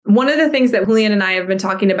one of the things that Julian and I have been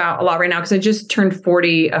talking about a lot right now, because I just turned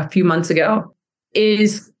 40 a few months ago,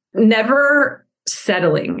 is never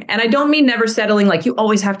settling. And I don't mean never settling like you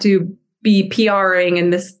always have to be PRing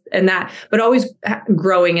and this and that, but always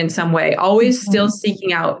growing in some way, always still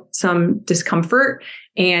seeking out some discomfort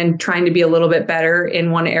and trying to be a little bit better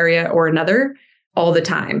in one area or another all the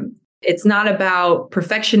time. It's not about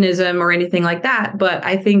perfectionism or anything like that, but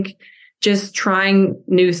I think just trying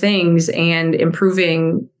new things and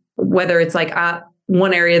improving, whether it's like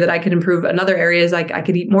one area that I could improve, another area is like I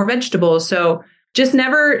could eat more vegetables. So just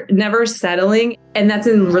never settling. And that's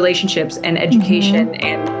in relationships and education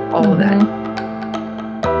and all of that.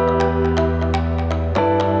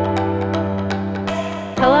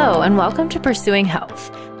 Hello, and welcome to Pursuing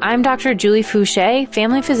Health. I'm Dr. Julie Fouché,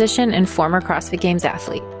 family physician and former CrossFit Games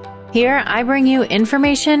athlete. Here, I bring you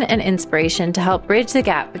information and inspiration to help bridge the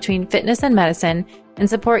gap between fitness and medicine and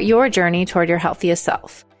support your journey toward your healthiest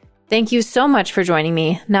self. Thank you so much for joining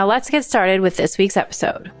me. Now let's get started with this week's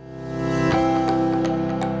episode.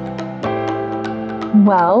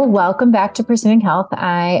 Well, welcome back to Pursuing Health.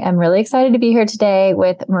 I am really excited to be here today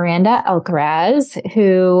with Miranda Alcaraz,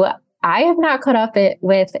 who I have not caught up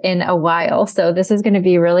with in a while. So this is going to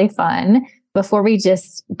be really fun. Before we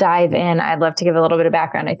just dive in, I'd love to give a little bit of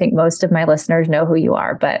background. I think most of my listeners know who you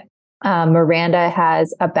are, but Miranda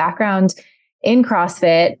has a background in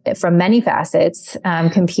CrossFit from many facets,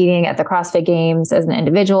 competing at the CrossFit Games as an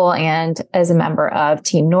individual and as a member of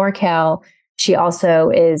Team NorCal. She also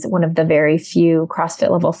is one of the very few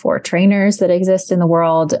CrossFit Level 4 trainers that exist in the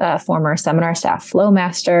world, former seminar staff flow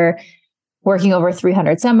master, working over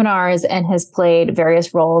 300 seminars, and has played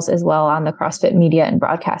various roles as well on the CrossFit media and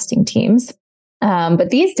broadcasting teams.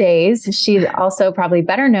 But these days, she's also probably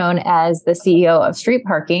better known as the CEO of Street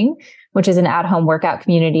Parking, which is an at-home workout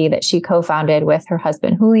community that she co-founded with her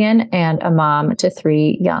husband, Julian, and a mom to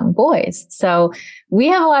 3 young boys. So we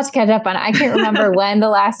have a lot to catch up on. I can't remember when the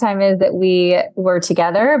last time is that we were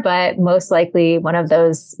together, but most likely one of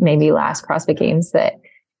those maybe last CrossFit Games that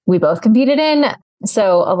we both competed in.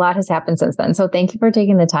 So a lot has happened since then. So thank you for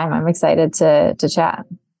taking the time. I'm excited to chat.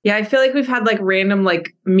 Yeah, I feel like we've had like random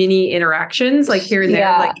like mini interactions like here and there,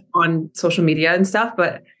 like on social media and stuff.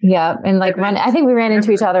 But yeah, and like I think we ran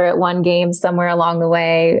into each other at one game somewhere along the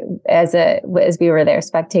way as we were there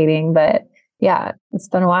spectating. But yeah, it's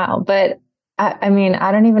been a while. But I mean,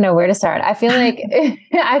 I don't even know where to start. I feel like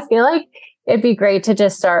it'd be great to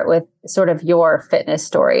just start with sort of your fitness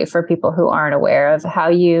story for people who aren't aware of how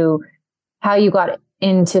you got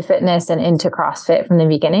into fitness and into CrossFit from the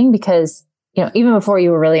beginning, because even before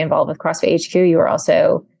you were really involved with CrossFit HQ, you were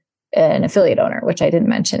also an affiliate owner, which I didn't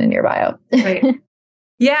mention in your bio. Right.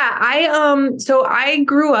 Yeah. So I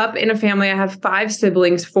grew up in a family. I have 5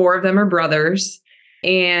 siblings. 4 of them are brothers.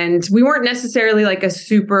 And we weren't necessarily like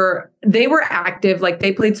they were active, like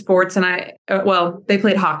they played sports and they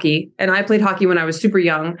played hockey, and I played hockey when I was super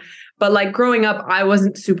young. But like growing up, I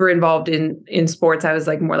wasn't super involved in sports. I was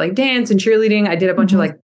like more like dance and cheerleading. I did a bunch of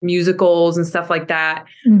like musicals and stuff like that.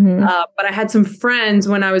 But I had some friends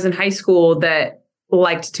when I was in high school that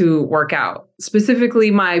liked to work out. Specifically,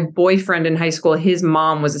 my boyfriend in high school, his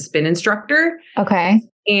mom was a spin instructor. Okay.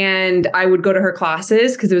 And I would go to her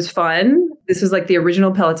classes because it was fun. This was like the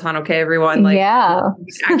original Peloton. Okay, everyone. Like, yeah. We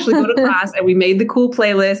actually go to class and we made the cool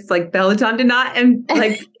playlists. Like Peloton did not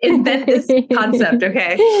invent this concept.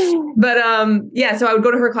 Okay. But so I would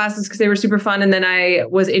go to her classes because they were super fun. And then I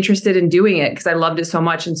was interested in doing it because I loved it so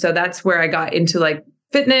much. And so that's where I got into like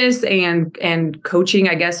fitness and coaching,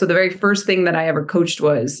 I guess. So the very first thing that I ever coached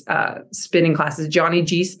was spinning classes. Johnny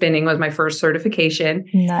G spinning was my first certification.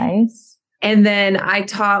 Nice. And then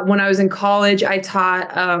when I was in college, I taught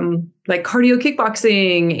like cardio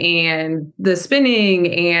kickboxing and the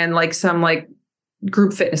spinning and like some like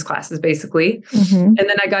group fitness classes, basically. And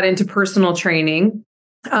then I got into personal training.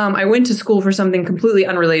 I went to school for something completely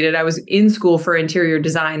unrelated. I was in school for interior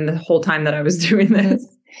design the whole time that I was doing this.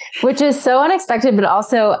 Which is so unexpected, but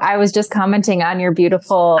also I was just commenting on your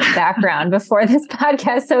beautiful background before this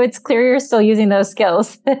podcast. So it's clear you're still using those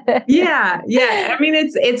skills. Yeah. I mean,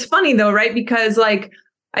 it's funny though, right? Because like,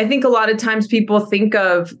 I think a lot of times people think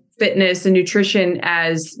of fitness and nutrition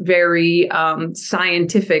as very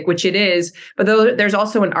scientific, which it is, but there's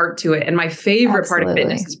also an art to it. And my favorite part of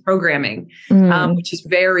fitness is programming, which is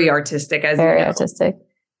very artistic, artistic.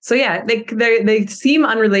 So yeah, they seem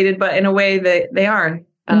unrelated, but in a way that they are.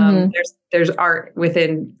 There's art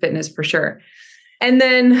within fitness for sure. And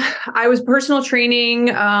then I was personal training.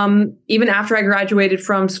 Even after I graduated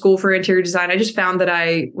from school for interior design, I just found that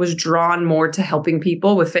I was drawn more to helping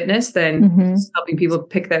people with fitness than helping people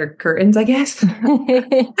pick their curtains, I guess.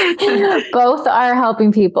 Both are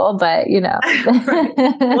helping people, but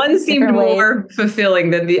one seemed more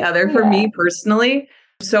fulfilling than the other for me personally.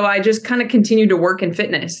 So I just kind of continued to work in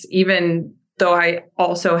fitness, even though I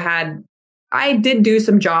did do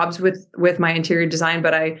some jobs with my interior design,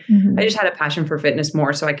 but I just had a passion for fitness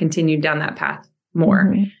more. So I continued down that path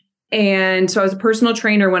more. And so I was a personal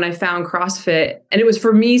trainer when I found CrossFit, and it was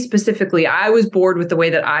for me specifically. I was bored with the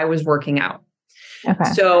way that I was working out.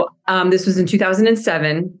 Okay. So this was in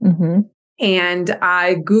 2007, and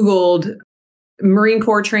I Googled Marine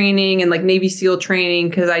Corps training and like Navy SEAL training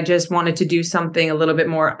because I just wanted to do something a little bit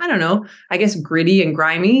more, I don't know, I guess gritty and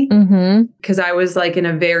grimy. Because I was like in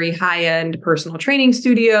a very high-end personal training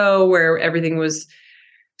studio where everything was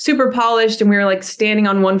super polished and we were like standing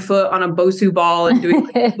on one foot on a Bosu ball and doing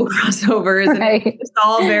like, crossovers. And it was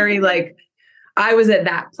all very like, I was at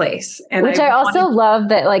that place. And Which I also love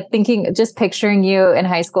that, like just picturing you in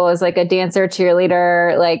high school as like a dancer,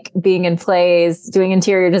 cheerleader, like being in plays, doing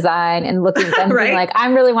interior design and looking and being like, I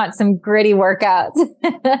really want some gritty workouts.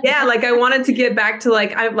 Yeah. Like I wanted to get back to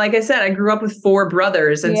like I said, I grew up with 4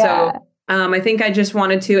 brothers. And so I think I just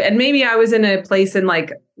wanted to, and maybe I was in a place in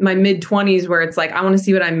like my mid 20s where it's like, I want to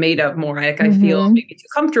see what I'm made of more. Like I feel maybe too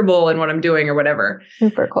comfortable in what I'm doing or whatever.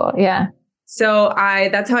 Super cool. Yeah. So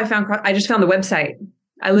that's how I just found the website.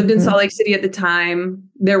 I lived in Salt Lake City at the time.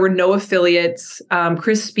 There were no affiliates.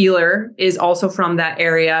 Chris Spieler is also from that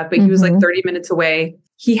area, but he was like 30 minutes away.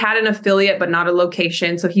 He had an affiliate, but not a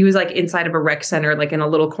location. So he was like inside of a rec center, like in a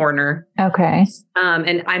little corner. Okay.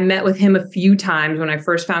 And I met with him a few times when I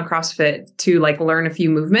first found CrossFit to like learn a few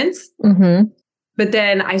movements. But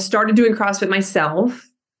then I started doing CrossFit myself.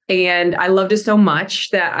 And I loved it so much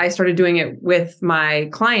that I started doing it with my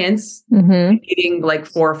clients, meeting like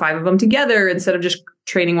 4 or 5 of them together instead of just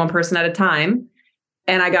training one person at a time.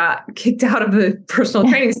 And I got kicked out of the personal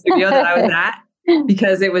training studio that I was at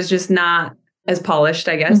because it was just not as polished,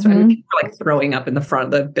 I guess. People were like throwing up in the front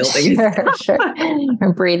of the building. Sure.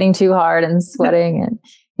 Or breathing too hard and sweating. And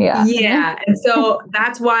yeah. And so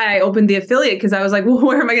that's why I opened the affiliate, because I was like, well,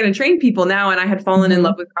 where am I going to train people now? And I had fallen in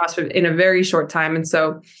love with CrossFit in a very short time. And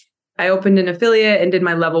so I opened an affiliate and did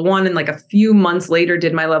my level 1. And like a few months later,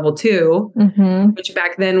 did my level 2, which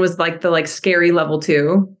back then was like the scary level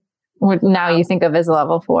 2. What now you think of as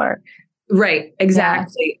level 4. Right.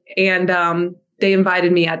 Exactly. Yeah. And they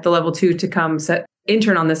invited me at the level 2 to come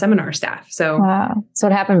intern on the seminar staff. So, wow. So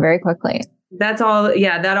it happened very quickly. That's all.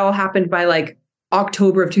 Yeah. That all happened by like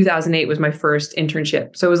October of 2008 was my first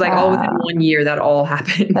internship. So it was like all within 1 year that all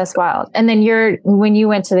happened. That's wild. And then when you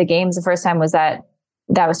went to the games the first time, was that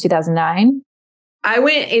was 2009? I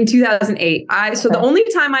went in 2008. So the only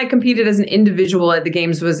time I competed as an individual at the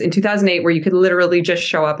games was in 2008, where you could literally just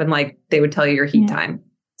show up and like, they would tell you your heat time.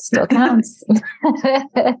 Still counts.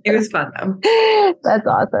 It was fun though. That's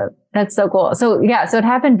awesome. That's so cool. So yeah, so it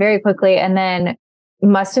happened very quickly, and then it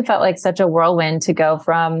must have felt like such a whirlwind to go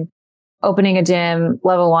from opening a gym,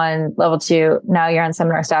 level 1, level 2. Now you're on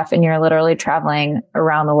seminar staff and you're literally traveling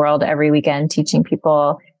around the world every weekend, teaching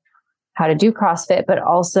people how to do CrossFit, but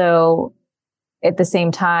also at the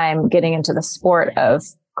same time getting into the sport of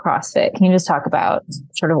CrossFit. Can you just talk about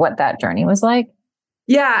sort of what that journey was like?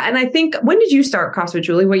 Yeah. And I think, when did you start CrossFit,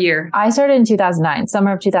 Julie? What year? I started in 2009,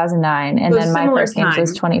 summer of 2009. And then my first games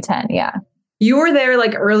was 2010. Yeah. You were there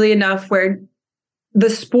like early enough where the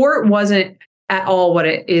sport wasn't at all what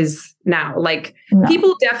it is now. Like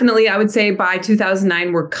people definitely, I would say by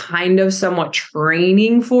 2009 were kind of somewhat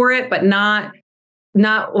training for it, but not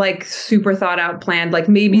like super thought out planned. Like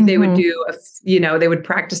maybe they would do, they would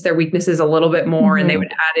practice their weaknesses a little bit more and they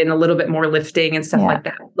would add in a little bit more lifting and stuff like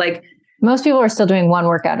that. Like most people are still doing 1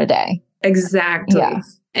 workout a day. Exactly. Yeah.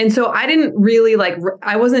 And so I didn't really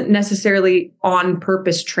I wasn't necessarily on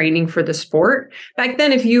purpose training for the sport. Back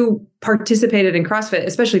then, if you participated in CrossFit,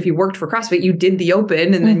 especially if you worked for CrossFit, you did the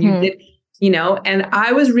open and then you did, and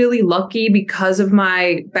I was really lucky because of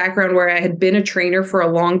my background where I had been a trainer for a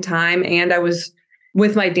long time. And I was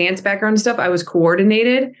with my dance background and stuff, I was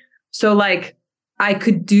coordinated. So like I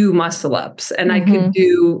could do muscle ups and I could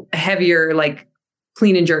do heavier, like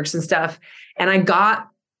clean and jerks and stuff. And I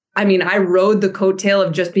rode the coattail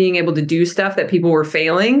of just being able to do stuff that people were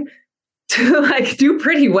failing to like do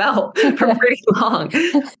pretty well for pretty long.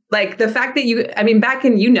 Like the fact that back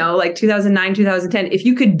in, like 2009, 2010, if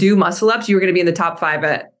you could do muscle ups, you were going to be in the top 5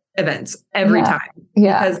 at events every time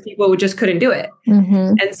because people just couldn't do it.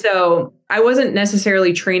 And so I wasn't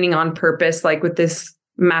necessarily training on purpose, like with this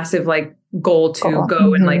massive, like goal to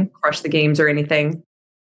go and like crush the games or anything.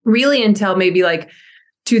 Really until maybe like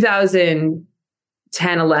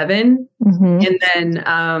 2010, 11. And then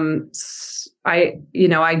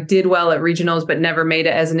I did well at regionals, but never made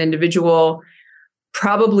it as an individual,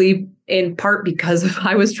 probably in part because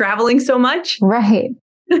I was traveling so much. Right.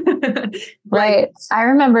 Right. I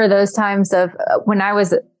remember those times of when I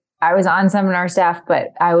was on seminar staff,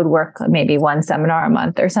 but I would work maybe one seminar a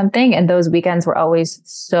month or something. And those weekends were always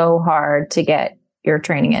so hard to get your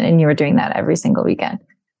training in. And you were doing that every single weekend.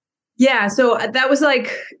 Yeah. So that was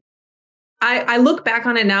like, I look back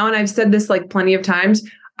on it now, and I've said this like plenty of times.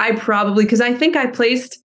 Because I think I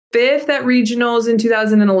placed 5th at regionals in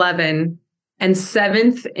 2011 and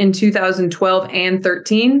 7th in 2012 and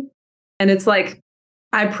 13. And it's like,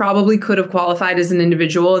 I probably could have qualified as an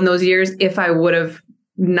individual in those years if I would have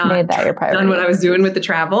not made that your priority. Done what I was doing with the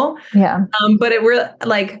travel. Yeah. But it really,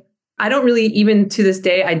 like, I don't really even to this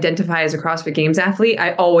day identify as a CrossFit Games athlete.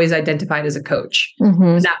 I always identified as a coach.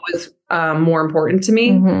 That was more important to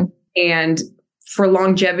me. And for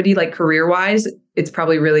longevity, like career wise, it's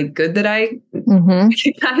probably really good that I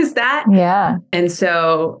recognize that. Yeah. And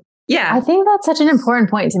so, yeah. I think that's such an important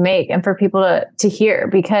point to make and for people to hear,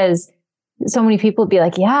 because so many people be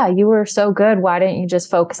like, yeah, you were so good. Why didn't you just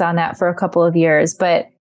focus on that for a couple of years? But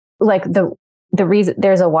like the reason,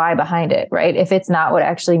 there's a why behind it, right? If it's not what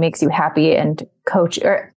actually makes you happy and coach,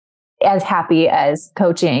 or as happy as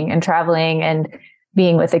coaching and traveling and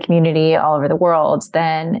being with the community all over the world,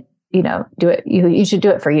 then, do it. You should do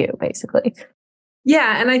it for you, basically.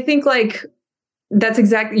 Yeah. And I think like,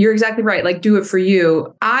 you're exactly right. Like, do it for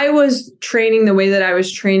you. I was training the way that I was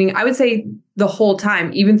training, I would say the whole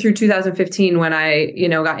time, even through 2015, when I,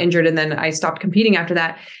 got injured and then I stopped competing after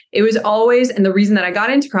that. It was always, and the reason that I got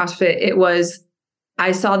into CrossFit,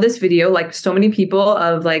 I saw this video, like so many people,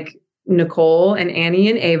 of like Nicole and Annie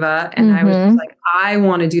and Ava. And I was just like, I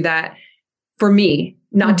want to do that for me,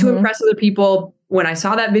 not to impress other people. When I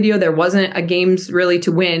saw that video, there wasn't a games really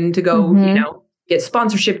to win, to go, get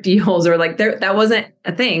sponsorship deals, or like that wasn't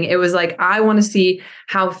a thing. It was like, I want to see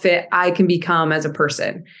how fit I can become as a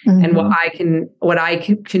person and what I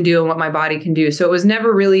can do and what my body can do. So it was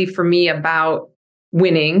never really for me about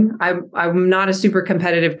winning. I'm not a super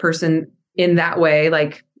competitive person in that way.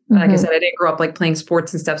 Like I said, I didn't grow up like playing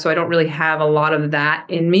sports and stuff. So I don't really have a lot of that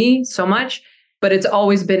in me so much, but it's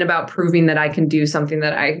always been about proving that I can do something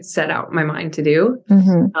that I set out my mind to do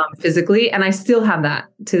physically. And I still have that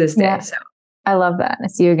to this day. So I love that.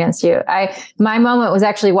 It's you against you. My moment was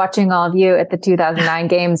actually watching all of you at the 2009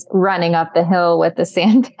 games, running up the hill with the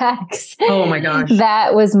sandbags. Oh my gosh.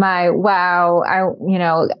 That was my, wow.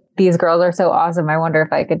 These girls are so awesome. I wonder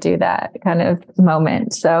if I could do that kind of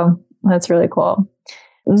moment. So that's really cool.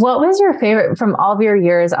 What was your favorite from all of your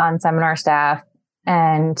years on seminar staff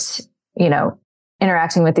and,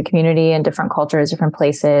 interacting with the community in different cultures, different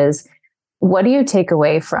places? What do you take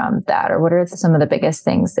away from that? Or what are some of the biggest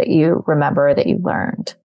things that you remember that you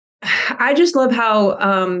learned? I just love how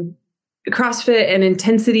CrossFit and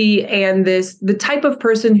intensity and the type of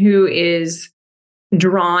person who is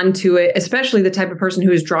drawn to it, especially the type of person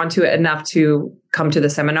who is drawn to it enough to come to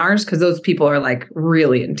the seminars, because those people are like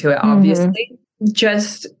really into it, obviously.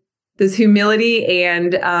 Just this humility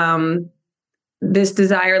and this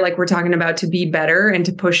desire, like we're talking about, to be better and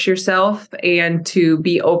to push yourself and to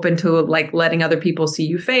be open to like letting other people see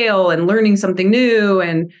you fail and learning something new.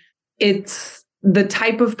 And it's the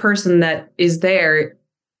type of person that is there,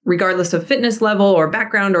 regardless of fitness level or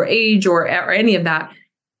background or age or any of that,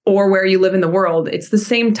 or where you live in the world. It's the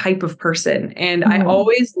same type of person. And I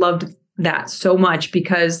always loved that so much,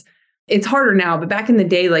 because it's harder now, but back in the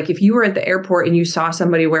day, like if you were at the airport and you saw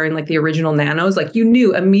somebody wearing like the original Nanos, like you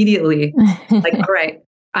knew immediately, like, all right,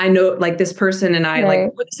 I know like this person and I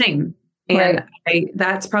like we're the same. And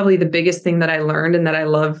that's probably the biggest thing that I learned and that I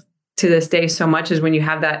love to this day so much, is when you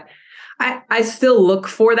have that. I still look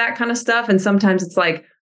for that kind of stuff. And sometimes it's like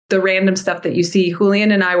the random stuff that you see.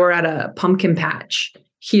 Julian and I were at a pumpkin patch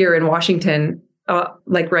here in Washington,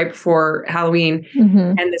 like right before Halloween.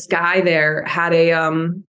 And this guy there had a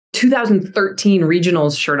 2013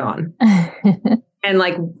 regionals shirt on. And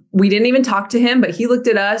like, we didn't even talk to him, but he looked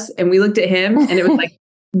at us and we looked at him, and it was like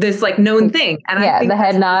this like known thing. And I think the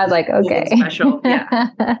head nod, like, okay. Special. Yeah.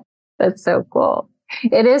 That's so cool.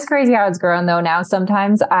 It is crazy how it's grown though. Now,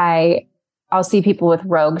 sometimes I'll see people with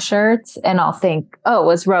Rogue shirts and I'll think, oh,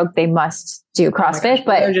 was Rogue, they must do CrossFit,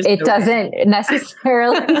 but it doesn't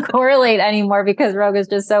necessarily correlate anymore because Rogue is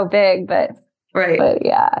just so big, but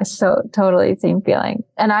yeah, so totally same feeling.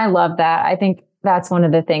 And I love that. I think that's one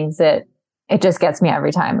of the things that it just gets me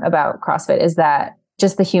every time about CrossFit, is that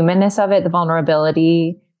just the humanness of it, the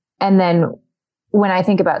vulnerability, And then when I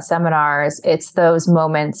think about seminars, it's those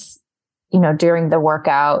moments, during the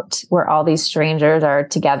workout where all these strangers are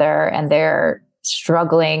together and they're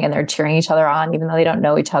struggling and they're cheering each other on, even though they don't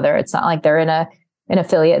know each other. It's not like they're in an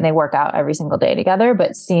affiliate and they work out every single day together,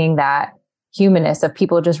 but seeing that humanness of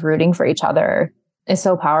people just rooting for each other is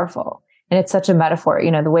so powerful. And it's such a metaphor,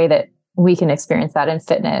 the way that we can experience that in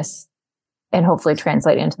fitness and hopefully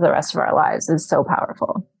translate into the rest of our lives is so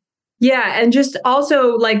powerful. Yeah. And just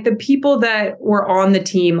also like the people that were on the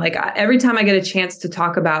team, like every time I get a chance to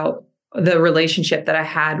talk about the relationship that I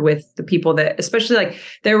had with the people that, especially like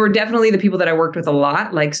there were definitely the people that I worked with a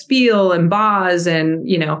lot, like Spiel and Boz. And,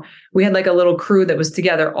 we had like a little crew that was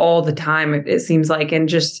together all the time, it seems like. And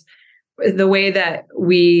just the way that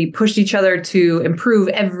we pushed each other to improve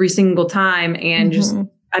every single time. And just,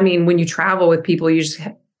 when you travel with people, you just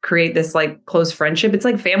create this like close friendship. It's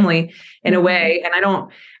like family in a way.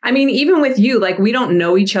 And even with you, like we don't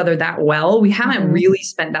know each other that well. We haven't really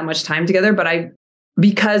spent that much time together, but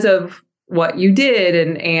because of what you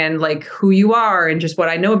did and like who you are and just what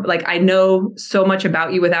I know, like I know so much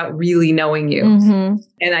about you without really knowing you.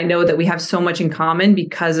 And I know that we have so much in common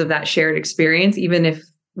because of that shared experience, even if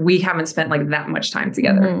we haven't spent like that much time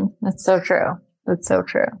together. That's so true. That's so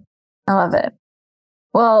true. I love it.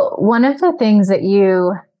 Well, one of the things that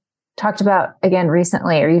you talked about again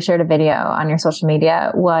recently, or you shared a video on your social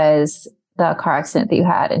media, was the car accident that you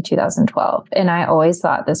had in 2012. And I always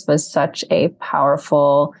thought this was such a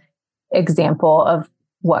powerful example of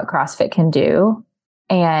what CrossFit can do.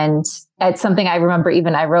 And it's something I remember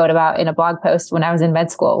I wrote about in a blog post when I was in med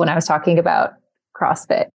school, when I was talking about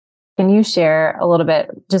CrossFit. Can you share a little bit,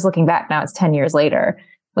 just looking back now, it's 10 years later,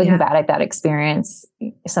 looking back at that experience,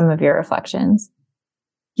 some of your reflections?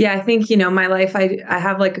 Yeah, I think, my life, I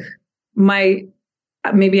have like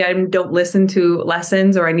maybe I don't listen to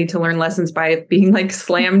lessons, or I need to learn lessons by being like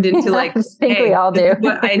slammed into like, I think we all do.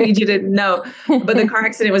 But I need you to know. But the car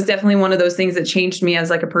accident was definitely one of those things that changed me as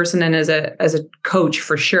like a person and as a coach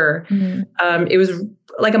for sure. It was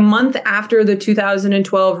like a month after the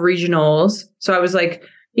 2012 regionals. So I was like,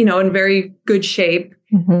 in very good shape.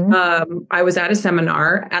 I was at a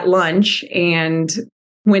seminar at lunch and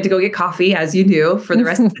went to go get coffee, as you do, for the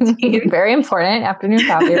rest of the team. Very important afternoon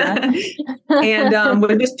coffee run. And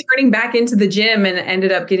was just turning back into the gym and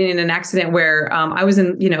ended up getting in an accident where I was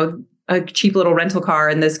in, a cheap little rental car,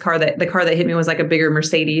 and the car that hit me was like a bigger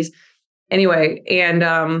Mercedes. Anyway,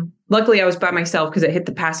 and luckily I was by myself because it hit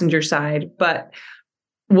the passenger side, but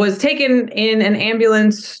was taken in an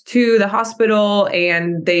ambulance to the hospital,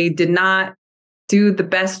 and they did not do the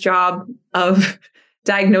best job of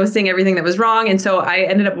diagnosing everything that was wrong. And so I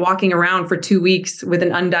ended up walking around for 2 weeks with an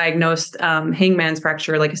undiagnosed hangman's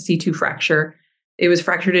fracture, like a C2 fracture. It was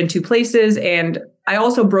fractured in 2 places. And I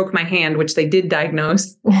also broke my hand, which they did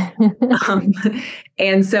diagnose.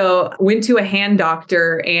 And so went to a hand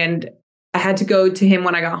doctor, and I had to go to him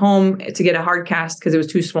when I got home to get a hard cast because it was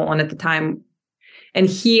too swollen at the time. And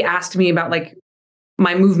he asked me about like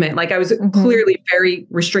my movement. Like I was clearly very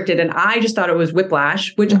restricted, and I just thought it was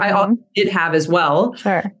whiplash, which I did have as well.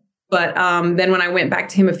 Sure. But then when I went back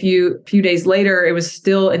to him a few days later, it was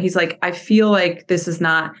still, and he's like, I feel like this is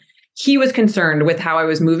not, he was concerned with how I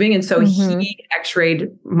was moving. And so he x-rayed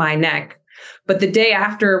my neck. But the day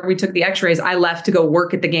after we took the x-rays, I left to go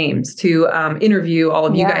work at the games to interview all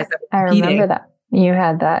of you guys that were competing. I remember that. You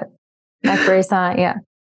had that x-rays on. Yeah.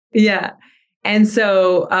 Yeah. And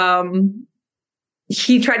so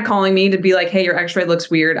he tried calling me to be like, hey, your x-ray looks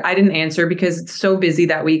weird. I didn't answer because it's so busy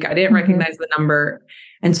that week. I didn't recognize the number.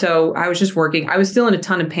 And so I was just working. I was still in a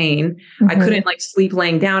ton of pain. I couldn't like sleep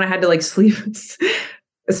laying down. I had to like sleep.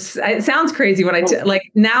 It sounds crazy when like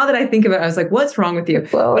now that I think about it, I was like, what's wrong with you?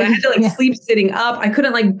 Whoa. But I had to like sleep sitting up. I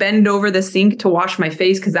couldn't like bend over the sink to wash my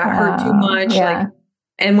face because that hurt too much. Like,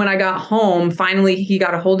 and when I got home, finally he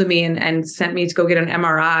got a hold of me and sent me to go get an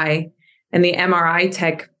MRI. And the MRI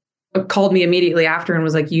tech called me immediately after and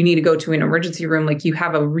was like, you need to go to an emergency room. Like you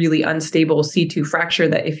have a really unstable C2 fracture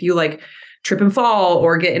that if you like trip and fall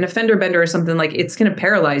or get in a fender bender or something, like it's going to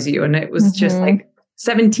paralyze you. And it was just like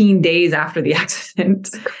 17 days after the accident.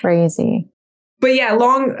 It's crazy. But yeah,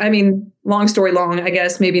 long story long, I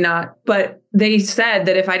guess, maybe not. But they said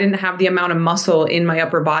that if I didn't have the amount of muscle in my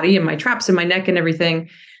upper body and my traps and my neck and everything,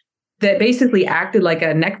 that basically acted like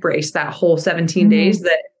a neck brace that whole 17 days,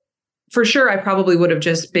 that for sure, I probably would have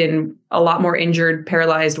just been a lot more injured,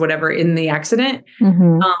 paralyzed, whatever in the accident.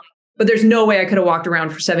 But there's no way I could have walked around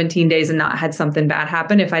for 17 days and not had something bad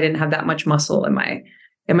happen if I didn't have that much muscle in my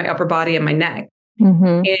upper body and my neck.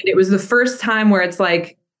 And it was the first time where it's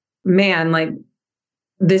like, man, like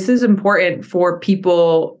this is important for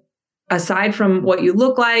people aside from what you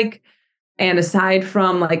look like and aside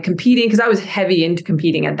from like competing, because I was heavy into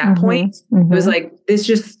competing at that point, it was like, this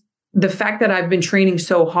just, the fact that I've been training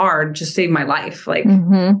so hard just saved my life. Like,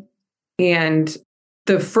 and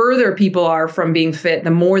the further people are from being fit,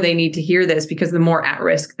 the more they need to hear this because the more at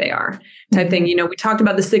risk they are type thing. You know, we talked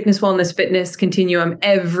about the sickness, wellness, fitness continuum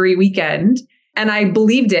every weekend, and I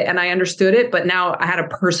believed it and I understood it. But now I had a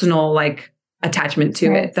personal like attachment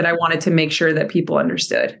to it that I wanted to make sure that people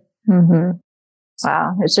understood.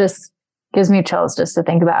 Wow. It just gives me chills just to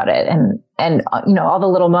think about it. And, you know, all the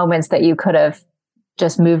little moments that you could have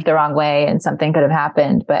just moved the wrong way and something could have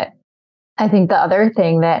happened. But I think the other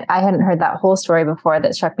thing that I hadn't heard that whole story before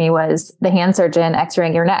that struck me was the hand surgeon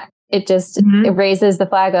x-raying your neck. It just, it raises the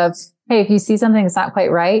flag of, hey, if you see something that's not quite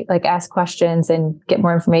right, like ask questions and get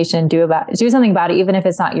more information, do something about it, even if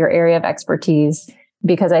it's not your area of expertise.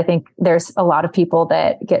 Because I think there's a lot of people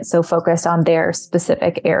that get so focused on their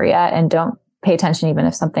specific area and don't pay attention even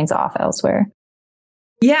if something's off elsewhere.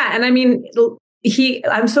 Yeah. And I mean,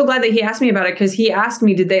 I'm so glad that he asked me about it, because he asked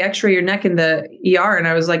me, did they x-ray your neck in the ER? And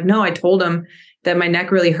I was like, no, I told him that my neck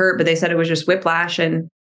really hurt, but they said it was just whiplash. And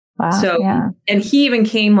and he even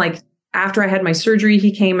came like after I had my surgery,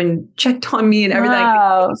 he came and checked on me and everything.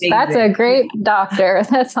 Wow, that's a great doctor.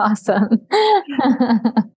 That's awesome.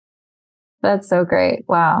 That's so great.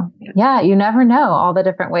 Wow. Yeah. You never know all the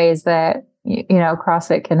different ways that, you know,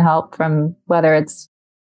 CrossFit can help, from whether it's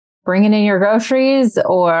bringing in your groceries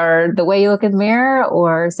or the way you look in the mirror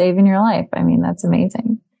or saving your life. I mean, that's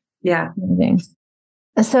amazing. Yeah. Amazing.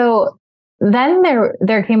 So then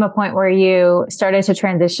there came a point where you started to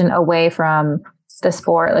transition away from the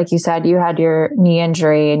sport. Like you said, you had your knee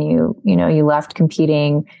injury and you left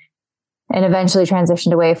competing and eventually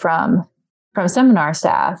transitioned away from seminar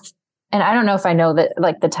staff. And I don't know if I know that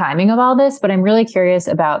like the timing of all this, but I'm really curious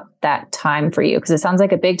about that time for you, because it sounds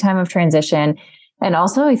like a big time of transition. And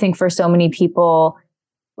also I think for so many people,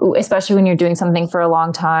 especially when you're doing something for a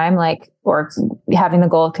long time, like, or having the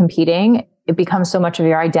goal of competing, it becomes so much of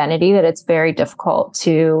your identity that it's very difficult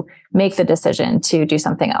to make the decision to do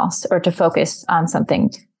something else or to focus on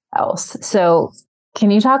something else. So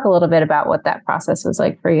can you talk a little bit about what that process was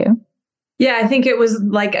like for you? Yeah, I think it was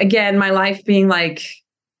like, again, my life being like,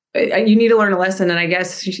 you need to learn a lesson. And I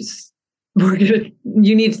guess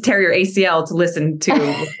you need to tear your ACL to listen to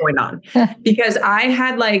what's going on, because I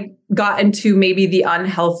had like gotten to maybe the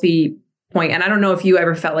unhealthy point. And I don't know if you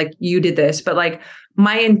ever felt like you did this, but like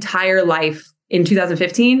my entire life in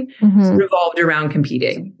 2015 revolved around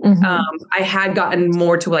competing. I had gotten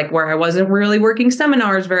more to like where I wasn't really working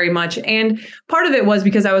seminars very much. And part of it was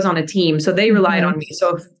because I was on a team. So they relied on me.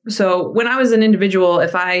 So when I was an individual,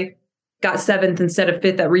 if I got 7th instead of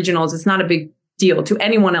 5th at regionals, it's not a big deal to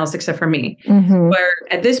anyone else except for me. Where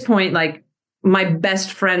at this point, like my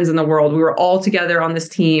best friends in the world, we were all together on this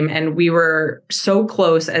team and we were so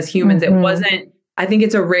close as humans. It wasn't, I think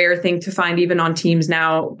it's a rare thing to find even on teams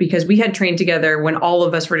now, because we had trained together when all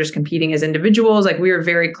of us were just competing as individuals. Like we were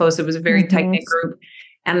very close. It was a very tight-knit group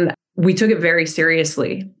and we took it very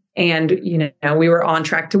seriously. And, you know, we were on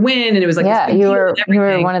track to win. And it was like, yeah, you were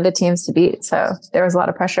one of the teams to beat. So there was a lot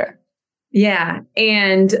of pressure. Yeah.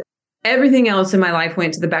 And everything else in my life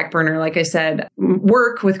went to the back burner. Like I said,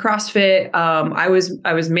 work with CrossFit. I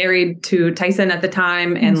was married to Tyson at the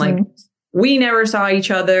time, and like we never saw each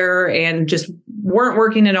other and just weren't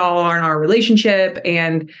working at all on our relationship.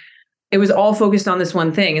 And it was all focused on this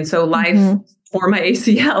one thing. And so life tore my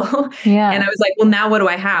ACL. And I was like, well, now what do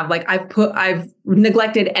I have? Like I've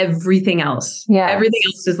neglected everything else. Everything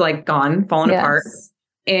else is like gone, fallen apart.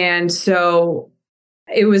 And so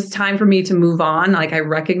it was time for me to move on. Like I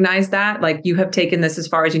recognized that, like you have taken this as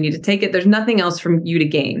far as you need to take it. There's nothing else from you to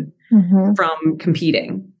gain from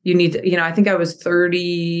competing. You need to, you know, I think I was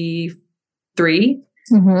 33.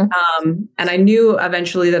 And I knew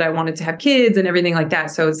eventually that I wanted to have kids and everything like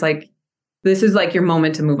that. So it's like, this is like your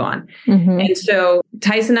moment to move on. And so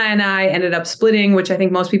Tyson and I ended up splitting, which I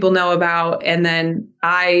think most people know about. And then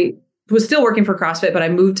I was still working for CrossFit, but I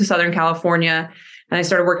moved to Southern California and I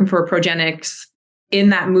started working for Progenics. In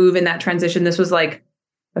that move, in that transition, this was like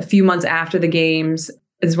a few months after the games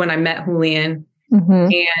is when I met Julian.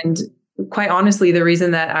 And quite honestly, the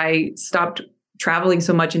reason that I stopped traveling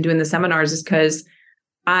so much and doing the seminars is because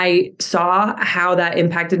I saw how that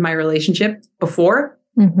impacted my relationship before.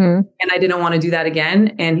 And I didn't want to do that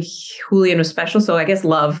again. And Julian was special. So I guess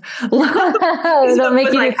love. Don't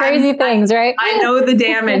make you do crazy things, right? I know the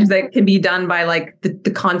damage that can be done by like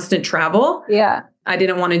the constant travel. I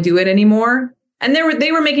didn't want to do it anymore. And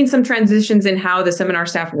they were making some transitions in how the seminar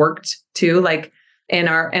staff worked too, like in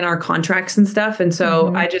our contracts and stuff. And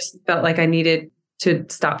so I just felt like I needed to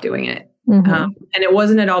stop doing it. And it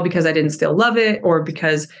wasn't at all because I didn't still love it or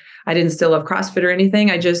because I didn't still love CrossFit or anything.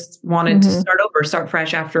 I just wanted to start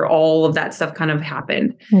fresh after all of that stuff kind of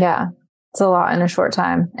happened. Yeah. It's a lot in a short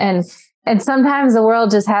time. And sometimes the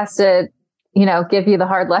world just has to, give you the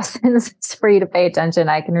hard lessons for you to pay attention.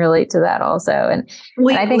 I can relate to that also. And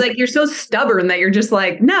I think like you're so stubborn that you're just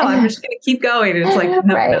like, no, I'm just going to keep going. And it's like,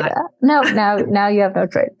 no, right. No, now you have no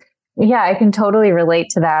choice. Yeah, I can totally relate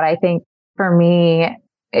to that. I think for me,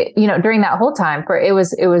 during that whole time it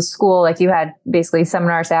was school, like you had basically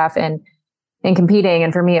seminar staff and competing.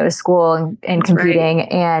 And for me, it was school and competing.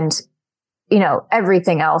 Right. And,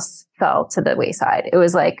 everything else fell to the wayside. It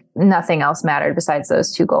was like nothing else mattered besides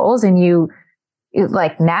those two goals. And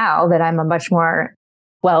like now that I'm a much more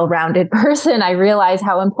well-rounded person, I realize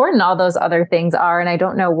how important all those other things are. And I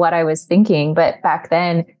don't know what I was thinking, but back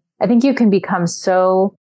then I think you can become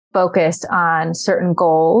so focused on certain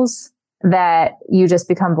goals that you just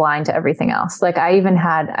become blind to everything else. Like I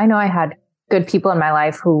had good people in my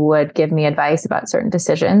life who would give me advice about certain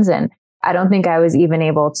decisions. And I don't think I was even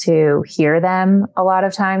able to hear them a lot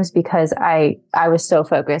of times because I was so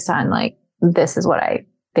focused on like, this is what I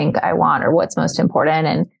think I want or what's most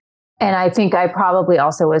important. And I think I probably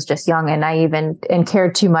also was just young and naive and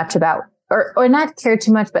cared too much about, or not cared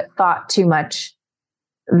too much, but thought too much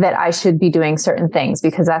that I should be doing certain things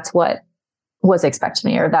because that's what was expected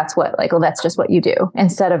of me, or that's what that's just what you do,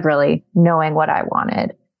 instead of really knowing what I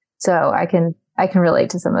wanted. So I can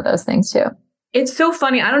relate to some of those things too. It's so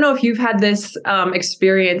funny. I don't know if you've had this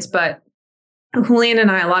experience, but Julian and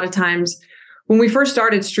I, a lot of times when we first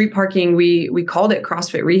started street parking, we called it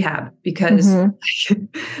CrossFit Rehab because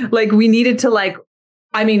like we needed to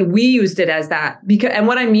we used it as that because, and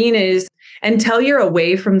what I mean is, until you're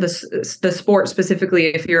away from the sport, specifically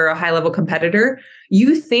if you're a high level competitor,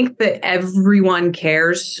 you think that everyone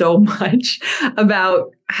cares so much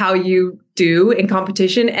about how you do in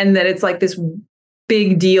competition and that it's like this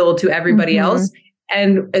big deal to everybody else.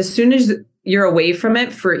 And as soon as you're away from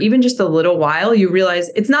it for even just a little while, you realize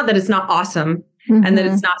it's not that it's not awesome and that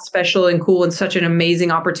it's not special and cool and such an amazing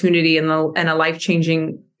opportunity and a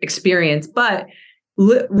life-changing experience, but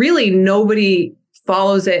really nobody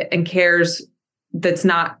follows it and cares that's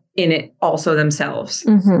not in it also themselves.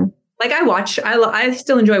 Like I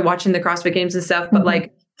still enjoy watching the CrossFit Games and stuff, but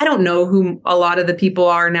like, I don't know who a lot of the people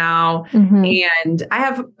are now. And I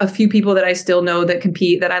have a few people that I still know that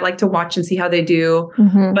compete that I like to watch and see how they do.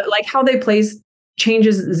 But like how they place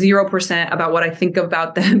changes 0% about what I think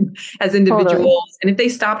about them as individuals. Totally. And if they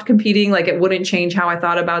stopped competing, like it wouldn't change how I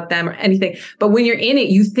thought about them or anything. But when you're in it,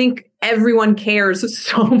 you think everyone cares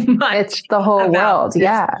so much. It's the whole world.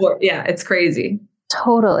 Yeah. Yeah. It's crazy.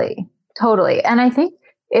 Totally. And I think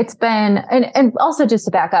it's been, and also just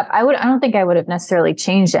to back up, I don't think I would have necessarily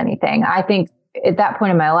changed anything. I think at that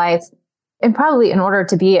point in my life, and probably in order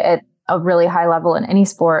to be at a really high level in any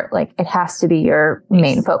sport, like it has to be your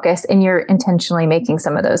main focus and you're intentionally making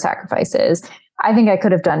some of those sacrifices. I think I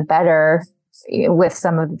could have done better with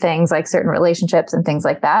some of the things like certain relationships and things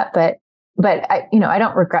like that. But I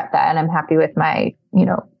don't regret that. And I'm happy with my,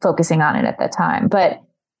 focusing on it at that time. But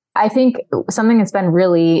I think something that's been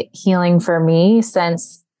really healing for me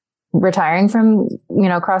since retiring from,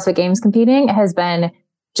 CrossFit Games competing has been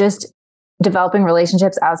just developing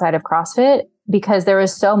relationships outside of CrossFit, because there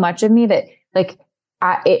was so much of me that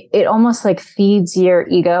it almost like feeds your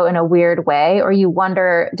ego in a weird way, or you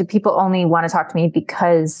wonder, do people only want to talk to me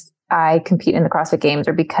because I compete in the CrossFit Games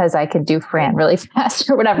or because I can do Fran really fast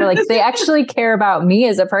or whatever? Like, they actually care about me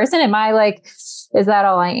as a person. Am I like, is that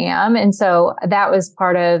all I am? And so that was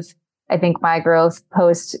part of, I think, my growth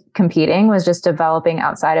post competing was just developing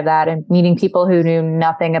outside of that and meeting people who knew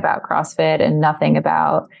nothing about CrossFit and nothing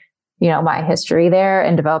about, my history there,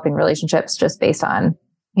 and developing relationships just based on,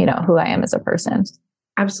 who I am as a person.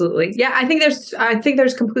 Absolutely. Yeah. I think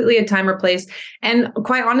there's completely a time or place. And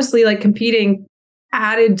quite honestly, like competing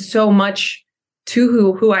added so much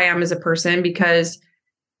to who I am as a person, because,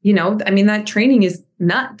 that training is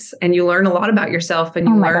nuts and you learn a lot about yourself and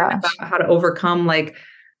you learn about how to overcome like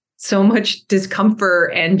so much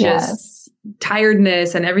discomfort and just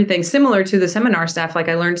tiredness and everything, similar to the seminar stuff. Like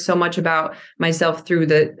I learned so much about myself through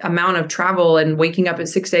the amount of travel and waking up at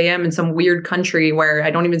 6 a.m. in some weird country where I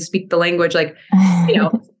don't even speak the language. Like,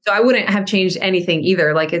 so I wouldn't have changed anything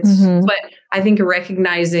either. Like it's, but I think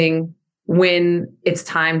recognizing when it's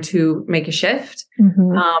time to make a shift,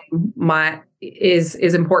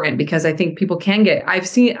 is important, because I think people can I've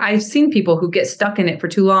seen people who get stuck in it for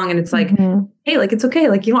too long, and it's like, hey, like, it's okay.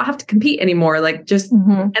 Like, you don't have to compete anymore. Like just,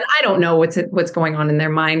 and I don't know what's going on in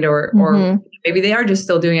their mind or maybe they are just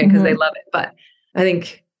still doing it because they love it. But I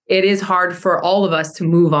think it is hard for all of us to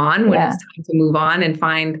move on when it's time to move on and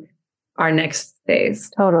find our next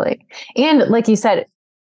phase. Totally. And like you said,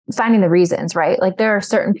 finding the reasons, right? Like there are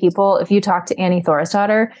certain people, if you talk to Annie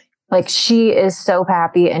Thorisdottir, like she is so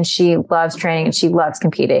happy and she loves training and she loves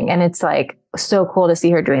competing. And it's like so cool to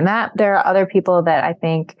see her doing that. There are other people that I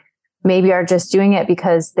think maybe are just doing it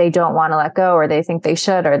because they don't want to let go, or they think they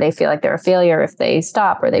should, or they feel like they're a failure if they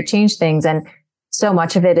stop or they change things. And so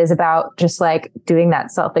much of it is about just like doing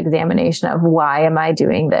that self-examination of why am I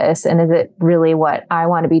doing this? And is it really what I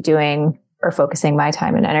want to be doing or focusing my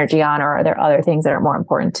time and energy on? Or are there other things that are more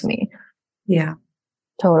important to me? Yeah,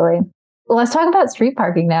 totally. Well, let's talk about street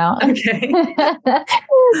parking now. Okay.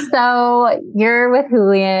 So you're with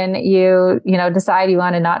Julian, you decide you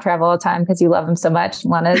want to not travel all the time because you love him so much,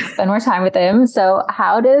 want to spend more time with him. So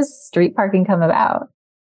how does street parking come about?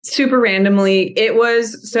 Super randomly. It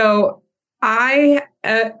was, so I'm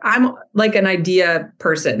like an idea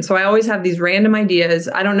person. So I always have these random ideas.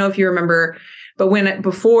 I don't know if you remember, but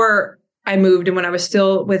before I moved and when I was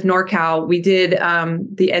still with NorCal, we did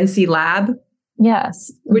the NC Lab.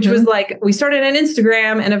 Yes. Which was like, we started an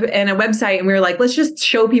Instagram and a website, and we were like, let's just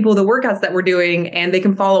show people the workouts that we're doing and they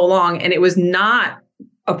can follow along. And it was not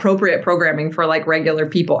appropriate programming for like regular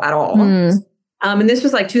people at all. And this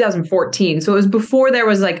was like 2014. So it was before there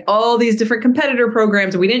was like all these different competitor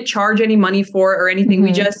programs. We didn't charge any money for it or anything.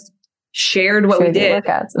 We just shared what we did.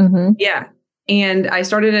 Workouts. Yeah. And I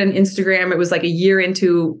started an Instagram. It was like a year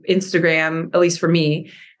into Instagram, at least for me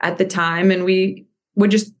at the time. And we would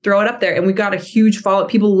just throw it up there, and we got a huge follow.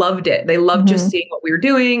 People loved it. They loved just seeing what we were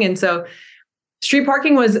doing. And so street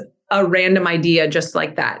parking was a random idea just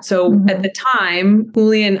like that. So at the time,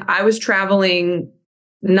 Julian, I was traveling,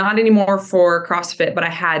 not anymore for CrossFit, but I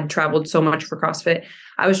had traveled so much for CrossFit.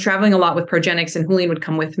 I was traveling a lot with Progenics, and Julian would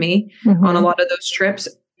come with me on a lot of those trips.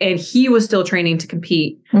 And he was still training to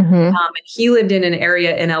compete. And he lived in an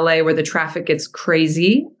area in LA where the traffic gets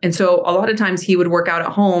crazy. And so a lot of times he would work out at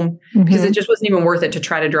home because it just wasn't even worth it to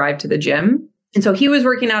try to drive to the gym. And so he was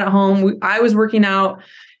working out at home. I was working out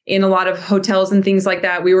in a lot of hotels and things like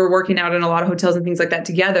that. We were working out in a lot of hotels and things like that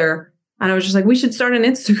together. And I was just like, we should start an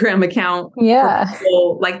Instagram account for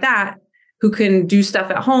people like that who can do stuff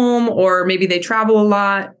at home, or maybe they travel a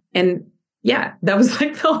lot. And yeah, that was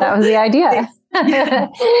like that was the idea.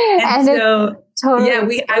 And so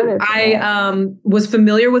totally I was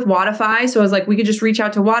familiar with Wodify. So I was like, we could just reach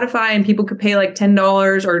out to Wodify and people could pay like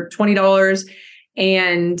 $10 or $20.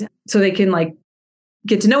 And so they can like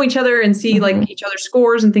get to know each other and see like each other's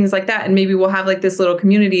scores and things like that. And maybe we'll have like this little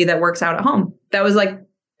community that works out at home. That was like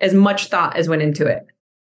as much thought as went into it.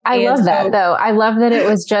 I love that though. I love that it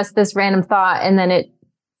was just this random thought, and then it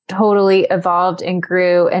totally evolved and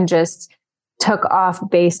grew and just took off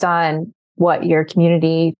based on what your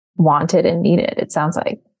community wanted and needed, it sounds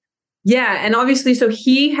like. Yeah. And obviously, so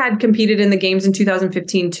he had competed in the games in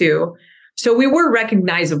 2015 too. So we were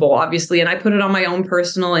recognizable, obviously. And I put it on my own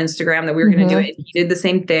personal Instagram that we were going to do it. He did the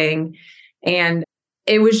same thing. And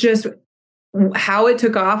it was just how it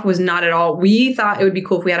took off was not at all. We thought it would be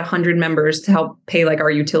cool if we had 100 members to help pay like our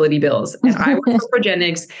utility bills. And I worked for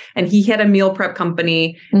Progenics, and he had a meal prep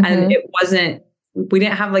company, and we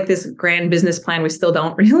didn't have like this grand business plan. We still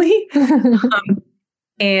don't really.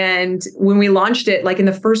 And when we launched it, like in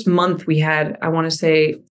the first month, we had, I want to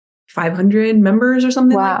say 500 members or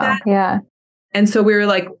something like that. Yeah. And so we were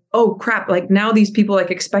like, oh crap, like now these people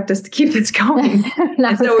like expect us to keep this going.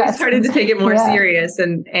 And so we started to take it more serious.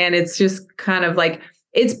 And it's just kind of like,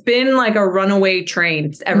 it's been like a runaway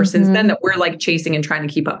train ever since then that we're like chasing and trying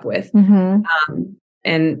to keep up with.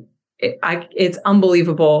 And it's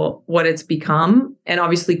unbelievable what it's become. And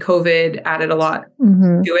obviously COVID added a lot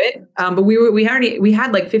to it. But we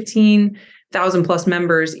had like 15,000 plus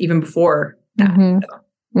members even before that.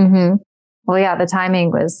 Well, yeah, the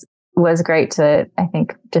timing was great to, I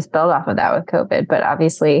think, just build off of that with COVID. But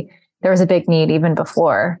obviously there was a big need even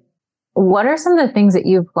before. What are some of the things that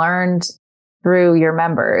you've learned through your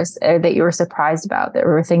members that you were surprised about, that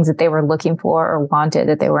were things that they were looking for or wanted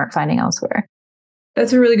that they weren't finding elsewhere?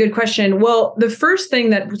 That's a really good question. Well, the first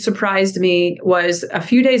thing that surprised me was a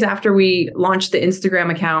few days after we launched the Instagram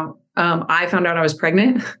account, I found out I was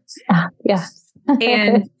pregnant.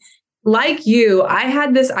 And like you, I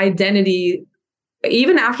had this identity,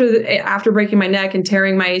 even after breaking my neck and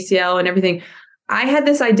tearing my ACL and everything, I had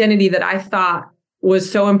this identity that I thought was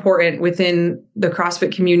so important within the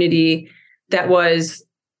CrossFit community, that was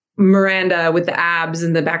Miranda with the abs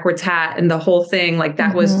and the backwards hat and the whole thing. Like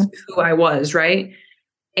that was who I was. Right.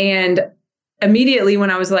 And immediately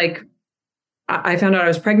when I was like, I found out I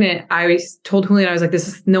was pregnant, I told Julian, I was like,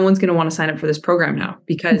 no one's going to want to sign up for this program now,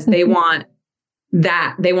 because they want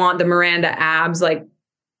that. They want the Miranda abs, like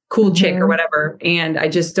cool chick or whatever. And I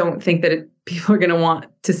just don't think that people are going to want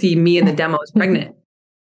to see me in the demos pregnant.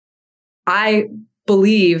 I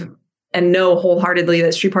believe and know wholeheartedly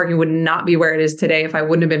that street parking would not be where it is today if I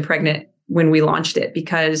wouldn't have been pregnant when we launched it,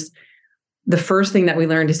 because the first thing that we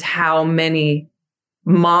learned is how many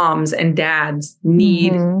moms and dads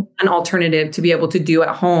need an alternative to be able to do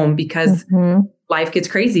at home, because life gets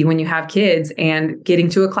crazy when you have kids, and getting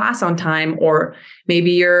to a class on time, or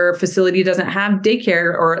maybe your facility doesn't have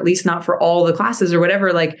daycare, or at least not for all the classes or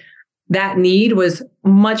whatever. Like, that need was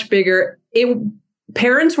much bigger.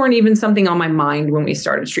 Parents weren't even something on my mind when we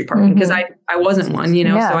started street parking, because I wasn't one,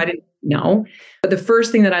 so I didn't know. But the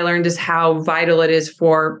first thing that I learned is how vital it is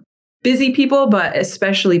for busy people, but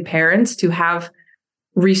especially parents, to have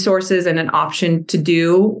resources and an option to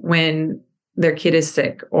do when their kid is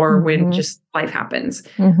sick or when just life happens,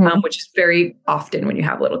 which is very often when you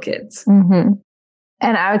have little kids. And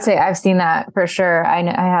I would say I've seen that for sure. I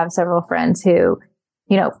have several friends who,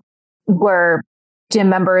 were gym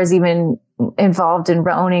members, even involved in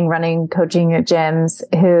running, coaching at gyms,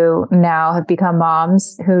 who now have become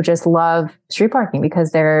moms who just love street parking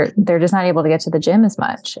because they're just not able to get to the gym as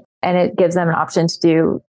much. And it gives them an option to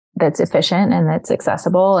do that's efficient and that's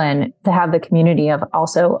accessible, and to have the community of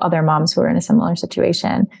also other moms who are in a similar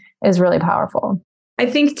situation is really powerful. I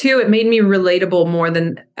think too, it made me relatable more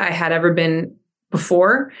than I had ever been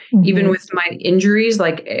before, even with my injuries.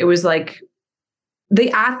 Like, it was like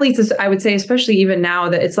the athletes, I would say, especially even now,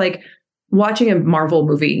 that it's like watching a Marvel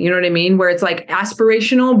movie, you know what I mean? Where it's like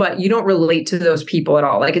aspirational, but you don't relate to those people at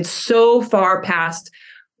all. Like, it's so far past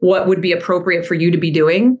what would be appropriate for you to be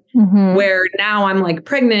doing. Where now I'm like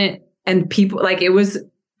pregnant, and people were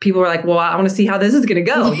like, well, I want to see how this is going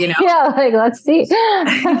to go, Yeah, like, let's see.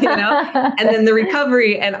 And then the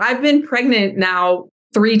recovery. And I've been pregnant now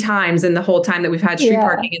 3 times in the whole time that we've had street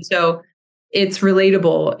parking. And so it's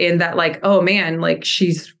relatable in that, like, oh man, like,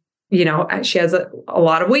 she's, she has a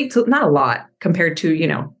lot of weight, not a lot compared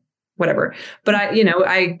to, whatever. But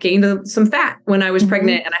I gained some fat when I was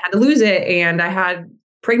pregnant, and I had to lose it. And I had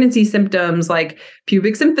pregnancy symptoms like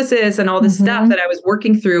pubic symphysis and all this stuff that I was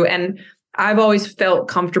working through. And I've always felt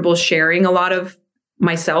comfortable sharing a lot of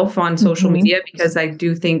myself on social media, because I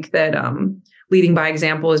do think that leading by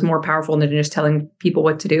example is more powerful than just telling people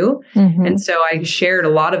what to do. And so I shared a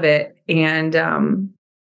lot of it. And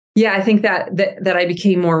I think that I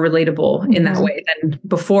became more relatable in that way than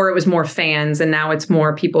before. It was more fans, and now it's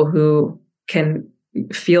more people who can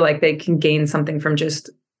feel like they can gain something from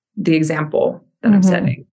just the example that I'm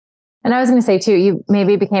setting. And I was going to say too, you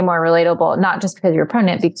maybe became more relatable, not just because you're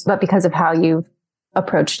pregnant, but because of how you've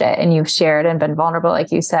approached it, and you've shared and been vulnerable,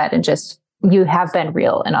 like you said, and just, you have been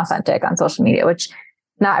real and authentic on social media, which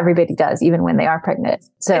not everybody does, even when they are pregnant.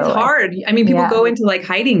 So it's hard. I mean, people go into like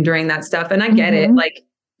hiding during that stuff, and I get it. Like,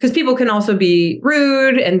 because people can also be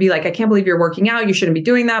rude and be like, I can't believe you're working out. You shouldn't be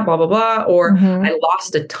doing that, blah, blah, blah. Or I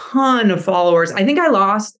lost a ton of followers. I think I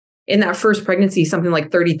lost in that first pregnancy something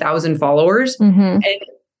like 30,000 followers. And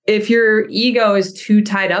if your ego is too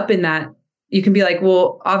tied up in that, you can be like,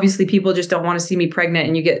 well, obviously people just don't want to see me pregnant,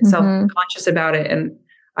 and you get self-conscious about it. And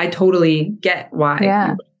I totally get why.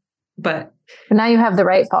 Yeah. But now you have the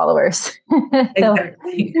right followers.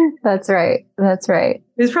 Exactly. That's right.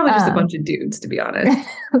 It's probably just a bunch of dudes, to be honest.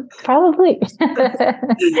 Probably.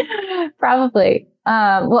 Probably.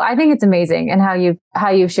 Well, I think it's amazing, and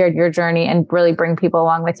how you've shared your journey and really bring people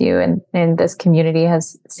along with you. And this community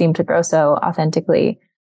has seemed to grow so authentically,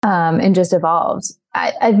 and just evolved.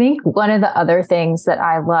 I think one of the other things that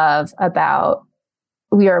I love about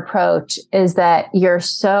your approach is that you're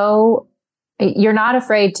not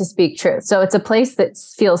afraid to speak truth. So it's a place that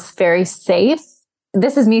feels very safe.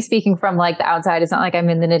 This is me speaking from like the outside. It's not like I'm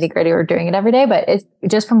in the nitty gritty or doing it every day, but it's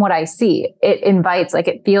just from what I see, it invites, like,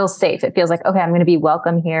 it feels safe. It feels like, okay, I'm going to be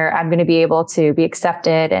welcome here. I'm going to be able to be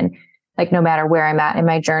accepted, and like, no matter where I'm at in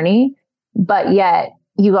my journey. But yet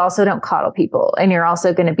you also don't coddle people, and you're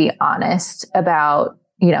also going to be honest about,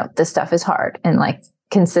 this stuff is hard, and like,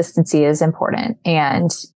 consistency is important,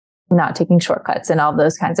 and not taking shortcuts and all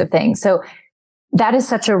those kinds of things. So that is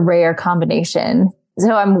such a rare combination.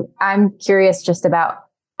 So I'm curious just about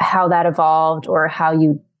how that evolved, or how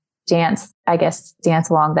you dance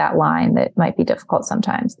along that line that might be difficult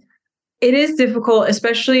sometimes. It is difficult,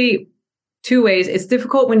 especially 2 ways. It's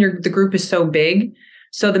difficult when the group is so big.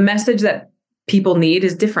 So the message that people need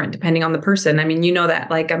is different depending on the person. I mean, that,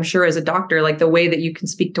 like, I'm sure as a doctor, like, the way that you can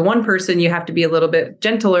speak to one person, you have to be a little bit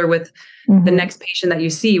gentler with the next patient that you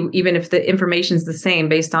see, even if the information is the same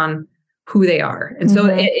based on who they are. And so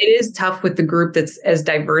it is tough with the group that's as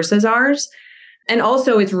diverse as ours. And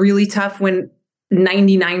also it's really tough when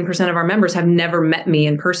 99% of our members have never met me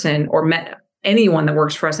in person or met anyone that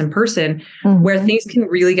works for us in person, where things can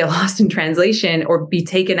really get lost in translation or be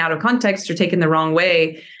taken out of context or taken the wrong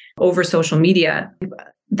way over social media.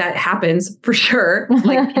 That happens for sure.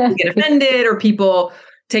 Like people get offended or people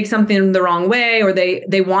take something the wrong way, or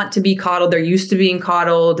they want to be coddled. They're used to being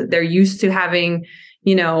coddled. They're used to having,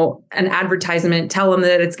 you know, an advertisement tell them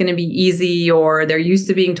that it's going to be easy, or they're used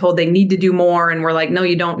to being told they need to do more. And we're like, no,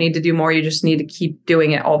 you don't need to do more. You just need to keep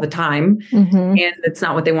doing it all the time. And it's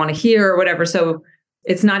not what they want to hear or whatever. So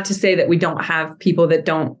it's not to say that we don't have people that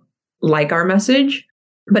don't like our message,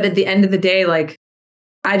 but at the end of the day, like,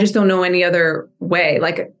 I just don't know any other way.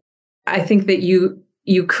 Like, I think that you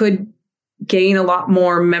could gain a lot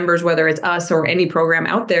more members, whether it's us or any program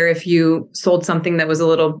out there, if you sold something that was a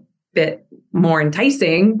little bit more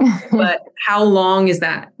enticing. But how long is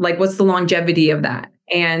that? Like, what's the longevity of that?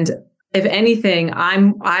 And if anything,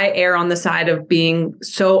 I err on the side of being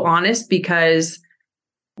so honest, because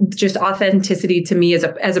just authenticity to me as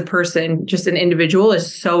a person, just an individual,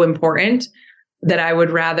 is so important, that I would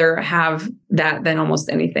rather have that than almost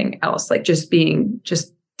anything else. Like just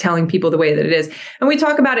telling people the way that it is. And we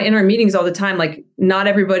talk about it in our meetings all the time. Like, not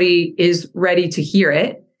everybody is ready to hear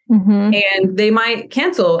it, and they might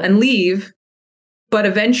cancel and leave. But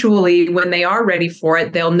eventually, when they are ready for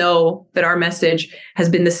it, they'll know that our message has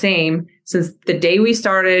been the same since the day we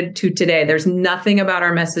started to today. There's nothing about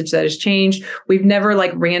our message that has changed. We've never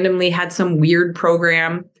like randomly had some weird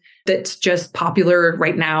program that's just popular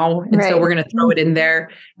right now. And so we're going to throw it in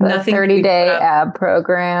there. Nothing 30-day ab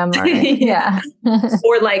program. Or,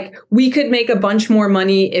 or like, we could make a bunch more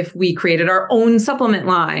money if we created our own supplement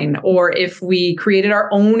line, or if we created our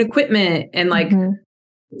own equipment and like,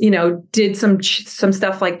 you know, did some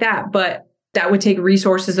stuff like that. But that would take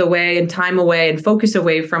resources away and time away and focus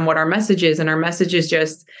away from what our message is. And our message is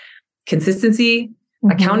just consistency,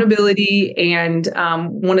 accountability. And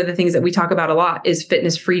one of the things that we talk about a lot is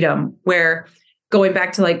fitness freedom, where going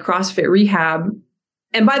back to like CrossFit Rehab.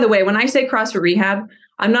 And by the way, when I say CrossFit Rehab,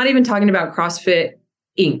 I'm not even talking about CrossFit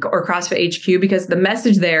Inc. or CrossFit HQ, because the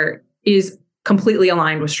message there is completely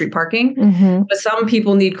aligned with street parking. But some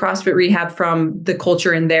people need CrossFit Rehab from the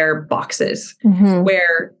culture in their boxes,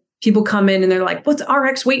 where people come in and they're like, what's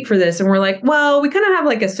RX weight for this? And we're like, well, we kind of have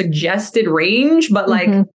like a suggested range, but like,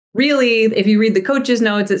 really, if you read the coach's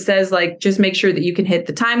notes, it says like, just make sure that you can hit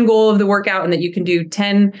the time goal of the workout and that you can do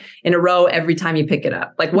 10 in a row every time you pick it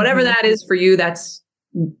up. Like whatever that is for you, that's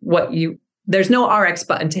what there's no RX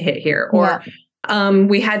button to hit here. Or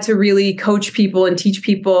we had to really coach people and teach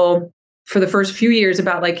people for the first few years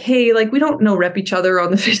about like, hey, like we don't rep each other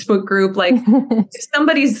on the Facebook group. Like if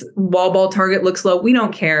somebody's wall ball target looks low, we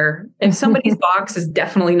don't care. If somebody's box is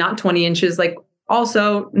definitely not 20 inches, like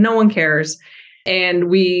also no one cares. And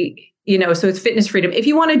we, you know, so it's fitness freedom. If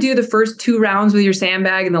you want to do the first 2 rounds with your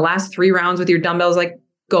sandbag and the last 3 rounds with your dumbbells, like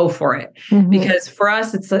go for it. Because for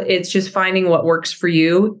us, it's just finding what works for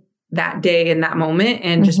you that day in that moment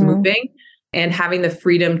and just moving and having the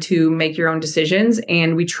freedom to make your own decisions.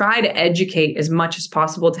 And we try to educate as much as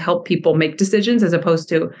possible to help people make decisions, as opposed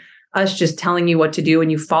to us just telling you what to do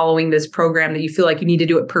and you following this program that you feel like you need to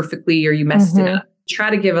do it perfectly or you messed it up. Try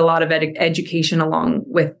to give a lot of education along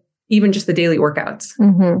with even just the daily workouts.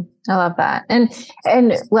 I love that. And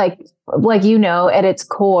like, you know, at its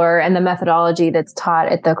core and the methodology that's taught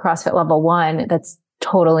at the CrossFit Level 1, that's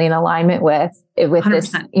totally in alignment with 100%.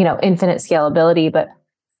 This, you know, infinite scalability. But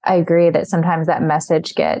I agree that sometimes that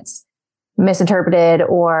message gets misinterpreted,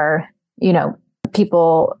 or, you know,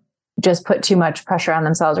 people just put too much pressure on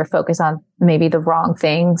themselves or focus on maybe the wrong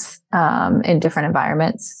things in different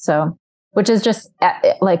environments. So, which is just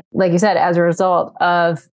like you said, as a result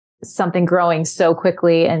of something growing so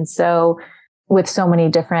quickly and so with so many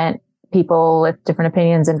different people with different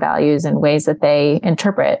opinions and values and ways that they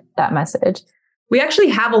interpret that message. We actually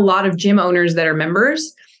have a lot of gym owners that are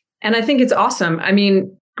members, and I think it's awesome. I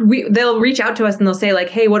mean, they'll reach out to us and they'll say like,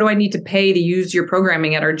 hey, what do I need to pay to use your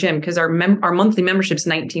programming at our gym? Because our monthly membership's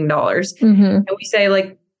 $19. And we say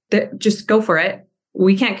like, just go for it.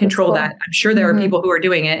 We can't control that. I'm sure there are people who are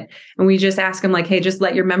doing it. And we just ask them like, hey, just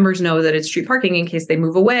let your members know that it's street parking in case they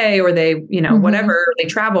move away or they, you know, whatever, they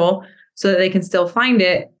travel so that they can still find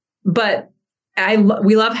it. But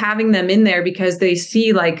we love having them in there because they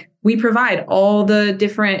see like we provide all the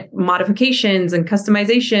different modifications and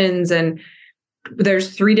customizations, and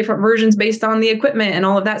there's 3 different versions based on the equipment and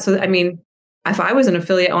all of that. So, I mean, if I was an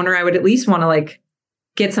affiliate owner, I would at least want to like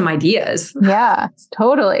get some ideas. Yeah,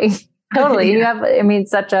 totally. Totally. You have, I mean,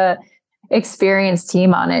 such a experienced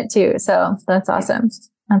team on it too. So that's awesome.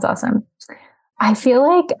 That's awesome. I feel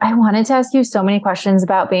like I wanted to ask you so many questions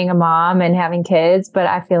about being a mom and having kids, but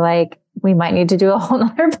I feel like we might need to do a whole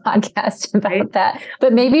other podcast about that.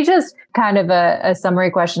 But maybe just kind of a summary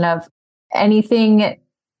question of anything,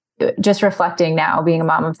 just reflecting now, being a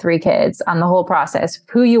mom of 3 kids, on the whole process,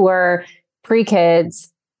 who you were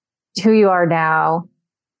pre-kids, who you are now,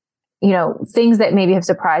 things that maybe have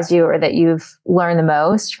surprised you or that you've learned the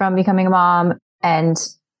most from becoming a mom, and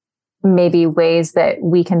maybe ways that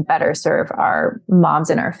we can better serve our moms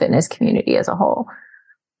and our fitness community as a whole.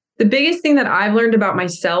 The biggest thing that I've learned about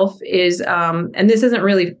myself is, and this isn't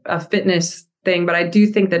really a fitness thing, but I do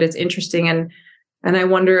think that it's interesting. And I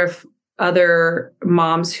wonder if other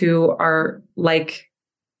moms who are like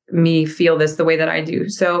me feel this the way that I do.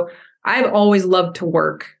 So I've always loved to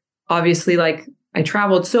work. Obviously, like I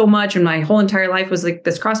traveled so much and my whole entire life was like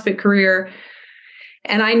this CrossFit career.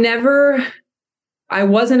 And I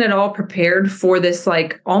wasn't at all prepared for this,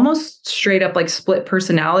 like almost straight up like split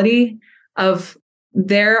personality of,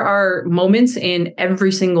 there are moments in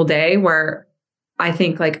every single day where I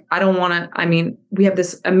think like, we have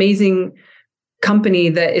this amazing company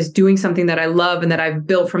that is doing something that I love and that I've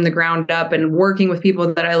built from the ground up and working with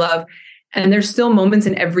people that I love. And there's still moments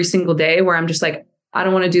in every single day where I'm just like, I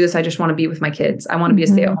don't want to do this. I just want to be with my kids. I want to be a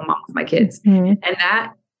stay-at-home mom with my kids. And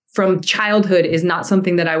that from childhood is not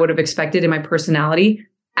something that I would have expected in my personality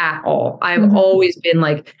at all. I've always been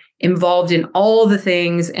like involved in all the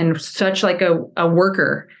things and such like a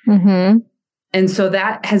worker. And so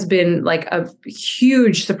that has been like a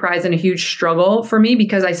huge surprise and a huge struggle for me,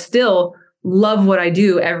 because I still love what I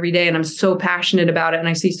do every day and I'm so passionate about it and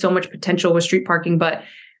I see so much potential with street parking. But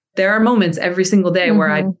there are moments every single day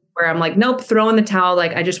where I'm like, nope, throw in the towel.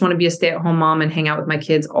 Like, I just want to be a stay-at-home mom and hang out with my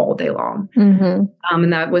kids all day long.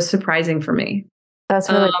 And that was surprising for me. That's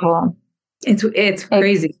really cool. It's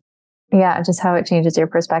crazy. Yeah, just how it changes your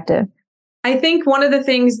perspective. I think one of the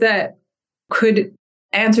things that could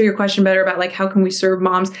answer your question better about like, how can we serve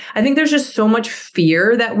moms? I think there's just so much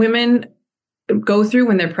fear that women go through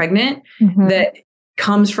when they're pregnant that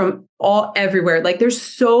comes from everywhere. Like there's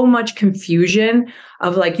so much confusion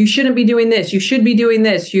of like, you shouldn't be doing this. You should be doing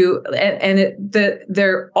this.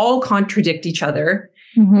 They're all contradict each other.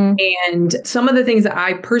 And some of the things that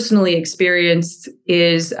I personally experienced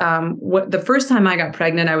is the first time I got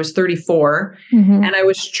pregnant, I was 34 and I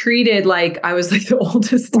was treated like I was like the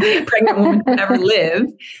oldest pregnant woman to ever live.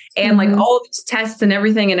 And like all these tests and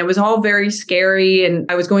everything. And it was all very scary.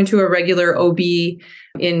 And I was going to a regular OB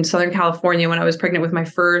in Southern California when I was pregnant with my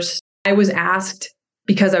first. I was asked,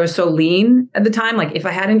 because I was so lean at the time, like if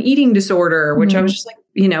I had an eating disorder, which I was just like,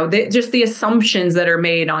 just the assumptions that are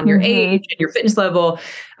made on your age and your fitness level,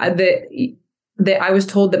 that I was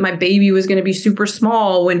told that my baby was going to be super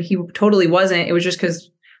small when he totally wasn't. It was just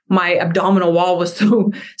because my abdominal wall was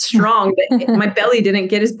so strong that my belly didn't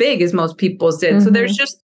get as big as most people's did. So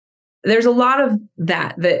there's a lot of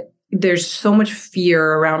that there's so much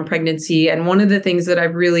fear around pregnancy. And one of the things that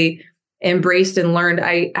I've really embraced and learned,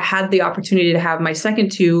 I had the opportunity to have my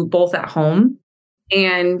second 2 both at home.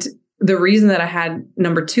 And the reason that I had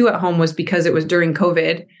number 2 at home was because it was during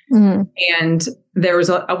COVID. And there was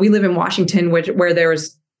we live in Washington, where there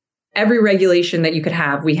was every regulation that you could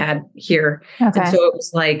have, we had here. And so it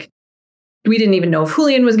was like, we didn't even know if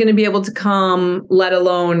Julian was going to be able to come, let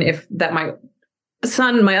alone if that my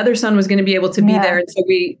other son was going to be able to be there. And so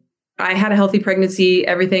I had a healthy pregnancy,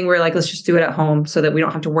 everything. We're like, let's just do it at home so that we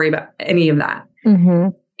don't have to worry about any of that.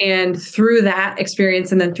 And through that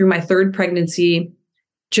experience, and then through my third pregnancy,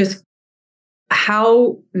 just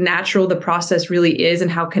how natural the process really is and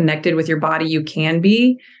how connected with your body you can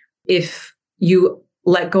be if you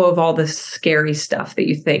let go of all the scary stuff that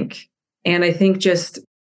you think. And I think just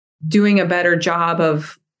doing a better job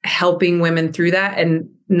of helping women through that and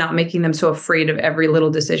not making them so afraid of every little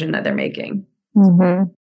decision that they're making.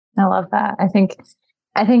 I love that. I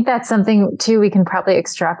think that's something too we can probably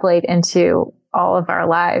extrapolate into all of our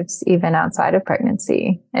lives, even outside of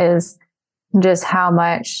pregnancy, is just how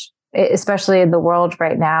much, especially in the world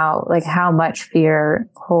right now, like how much fear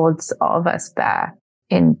holds all of us back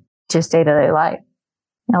in just day-to-day life.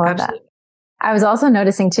 I love that. I was also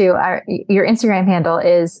noticing too, your Instagram handle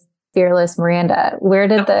is Fearless Miranda. Where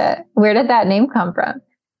did that name come from?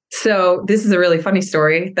 So this is a really funny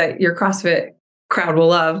story that your CrossFit crowd will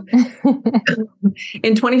love.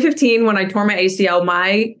 In 2015, when I tore my ACL,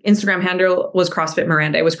 my Instagram handle was CrossFit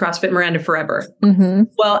Miranda. It was CrossFit Miranda forever.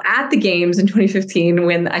 Well, at the games in 2015,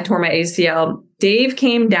 when I tore my ACL, Dave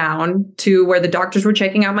came down to where the doctors were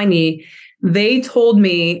checking out my knee. They told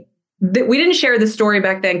me that we didn't share this story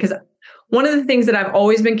back then, because one of the things that I've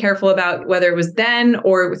always been careful about, whether it was then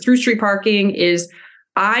or through street parking, is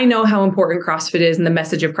I know how important CrossFit is and the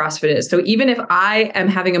message of CrossFit is. So even if I am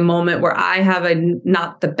having a moment where I have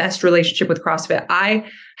not the best relationship with CrossFit, I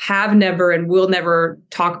have never and will never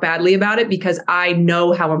talk badly about it because I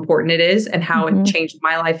know how important it is and how it changed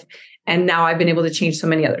my life. And now I've been able to change so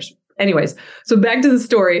many others. Anyways, so back to the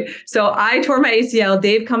story. So I tore my ACL.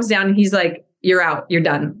 Dave comes down and he's like, "You're out. You're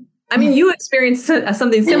done." I mean, you experienced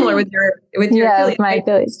something similar with your Achilles. My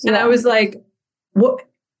Achilles. And I was like, "What?"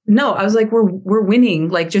 No, I was like, we're winning.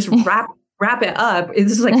 Like, just wrap it up.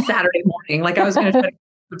 This is like Saturday morning. Like, I was going to try to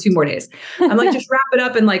for 2 more days. I'm like, just wrap it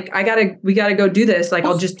up. And like, we gotta go do this. Like,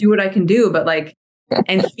 I'll just do what I can do. But like,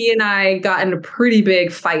 and he and I got in a pretty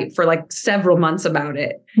big fight for like several months about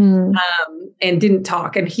it, and didn't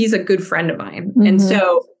talk. And he's a good friend of mine. And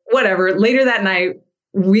so whatever, later that night,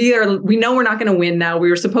 we know we're not going to win now. We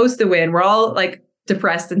were supposed to win. We're all like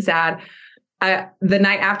depressed and sad. The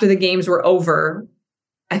night after the games were over,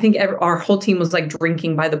 I think our whole team was like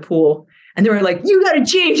drinking by the pool, and they were like, "You got to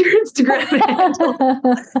change your Instagram handle."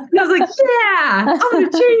 And I was like, "Yeah, I'm going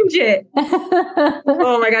to change it."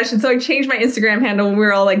 Oh my gosh. And so I changed my Instagram handle when we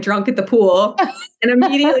were all like drunk at the pool, and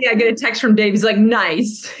immediately I get a text from Dave. He's like,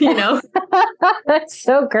 "Nice." That's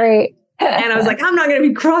so great. And I was like, "I'm not going to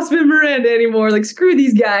be CrossFit Miranda anymore. Like, screw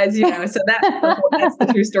these guys." So that's the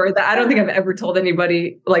true story that I don't think I've ever told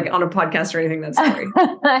anybody like on a podcast or anything. That story.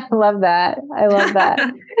 I love that.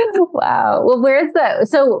 Wow. Well, where'd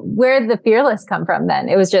the fearless come from then?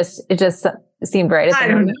 It just seemed right. I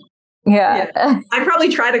don't know. Yeah. I probably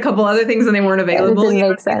tried a couple other things and they weren't available. It didn't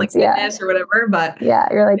make sense. Like fitness or whatever, but yeah,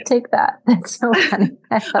 you're like, take that. That's so funny.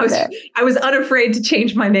 I was unafraid to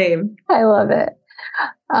change my name. I love it.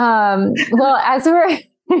 Well,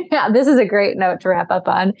 this is a great note to wrap up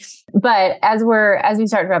on, but as we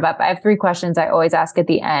start to wrap up, I have 3 questions I always ask at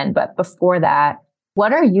the end. But before that,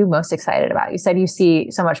 what are you most excited about? You said you see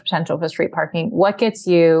so much potential for street parking. What gets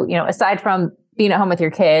you, aside from being at home with your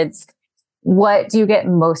kids, what do you get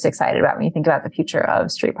most excited about when you think about the future of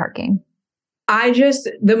street parking?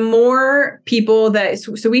 The more people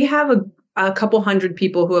so we have a couple hundred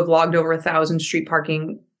people who have logged over 1,000 street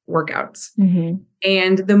parking workouts.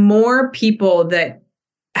 And the more people that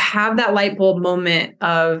have that light bulb moment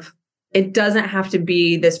of, it doesn't have to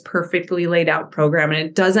be this perfectly laid out program, and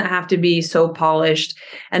it doesn't have to be so polished.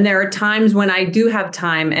 And there are times when I do have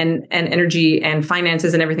time and energy and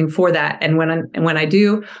finances and everything for that. And when I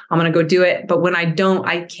do, I'm going to go do it. But when I don't,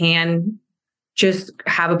 I can just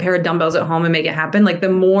have a pair of dumbbells at home and make it happen. Like, the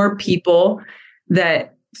more people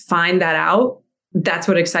that find that out, that's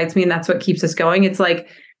what excites me. And that's what keeps us going. It's like,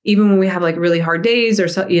 even when we have like really hard days or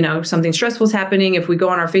something stressful is happening, if we go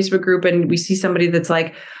on our Facebook group and we see somebody that's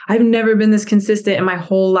like, "I've never been this consistent in my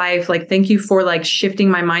whole life. Like, thank you for like shifting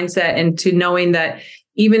my mindset into knowing that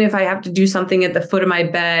even if I have to do something at the foot of my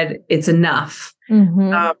bed, it's enough."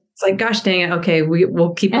 It's like, gosh dang it. Okay.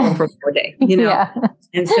 We'll keep going for 1 day, Yeah.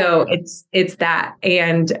 And so it's that.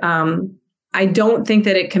 And, I don't think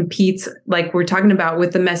that it competes like we're talking about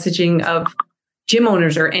with the messaging of gym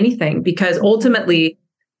owners or anything, because ultimately,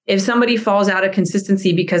 if somebody falls out of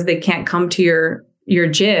consistency because they can't come to your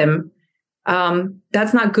gym,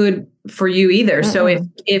 that's not good for you either. So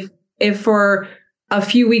if for a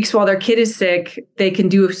few weeks while their kid is sick, they can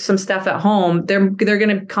do some stuff at home, they're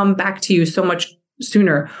going to come back to you so much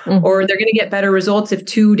sooner, or they're going to get better results if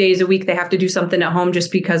 2 days a week they have to do something at home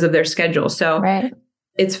just because of their schedule. So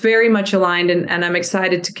it's very much aligned, and I'm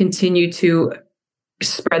excited to continue to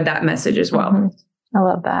spread that message as well. I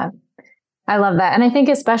love that. And I think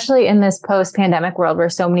especially in this post-pandemic world where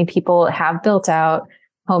so many people have built out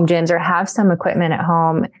home gyms or have some equipment at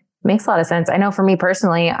home, it makes a lot of sense. I know for me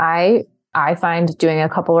personally, I find doing a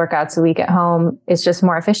couple workouts a week at home is just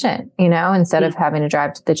more efficient, instead of having to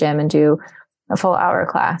drive to the gym and do a full hour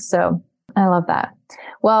class. So I love that.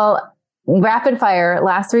 Well, rapid fire,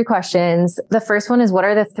 last 3 questions. The first one is, what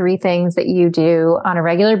are the 3 things that you do on a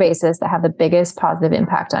regular basis that have the biggbiggest positive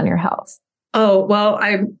impact on your health? Oh, well,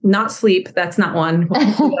 I'm not sleep. That's not one.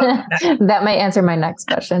 That might answer my next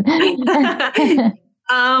question. I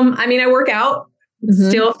work out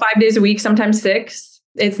still 5 days a week, sometimes 6.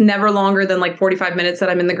 It's never longer than like 45 minutes that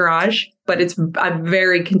I'm in the garage, but I'm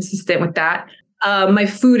very consistent with that. My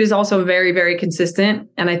food is also very, very consistent.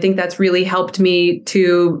 And I think that's really helped me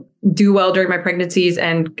to do well during my pregnancies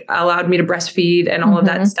and allowed me to breastfeed and all of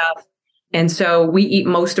that stuff. And so we eat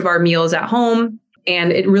most of our meals at home.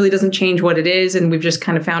 And it really doesn't change what it is. And we've just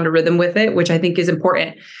kind of found a rhythm with it, which I think is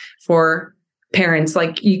important for parents.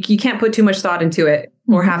 Like, you can't put too much thought into it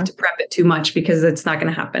or have to prep it too much, because it's not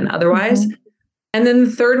going to happen otherwise. And then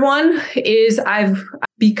the third one is I've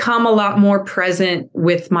become a lot more present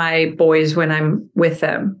with my boys when I'm with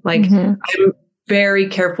them. Like, very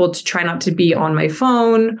careful to try not to be on my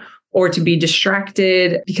phone or to be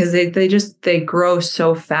distracted because they grow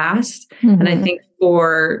so fast. And I think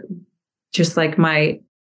for just like my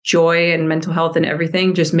joy and mental health and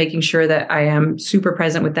everything, just making sure that I am super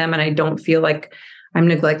present with them and I don't feel like I'm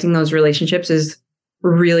neglecting those relationships is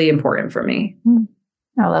really important for me.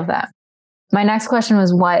 I love that. My next question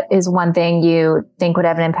was, what is one thing you think would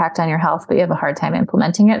have an impact on your health, but you have a hard time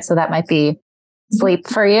implementing it? So that might be sleep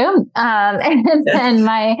for you. And then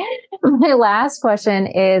my last question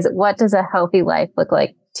is, what does a healthy life look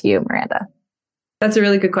like to you, Miranda? That's a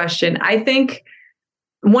really good question. I think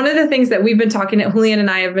one of the things that Julian and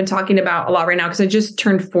I have been talking about a lot right now, because I just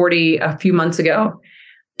turned 40 a few months ago,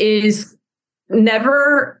 is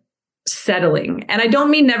never settling. And I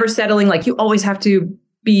don't mean never settling like you always have to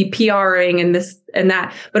be PRing and this and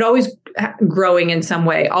that, but always growing in some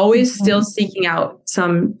way, always still seeking out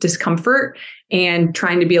some discomfort and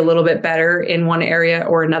trying to be a little bit better in one area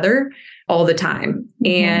or another all the time.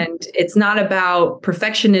 And it's not about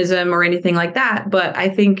perfectionism or anything like that, but I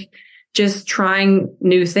think just trying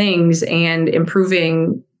new things and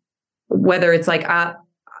improving, whether it's like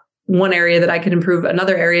one area that I could improve,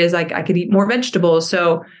 another area is like I could eat more vegetables.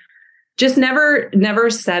 So just never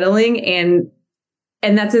settling, and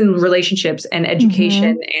that's in relationships and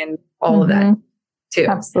education and all of that too.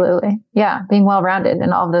 Absolutely. Yeah. Being well-rounded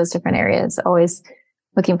in all of those different areas, always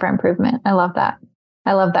looking for improvement. I love that.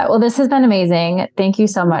 Well, this has been amazing. Thank you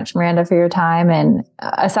so much, Miranda, for your time. And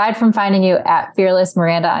aside from finding you at Fearless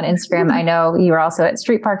Miranda on Instagram, I know you are also at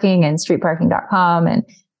Street Parking and streetparking.com and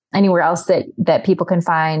anywhere else that people can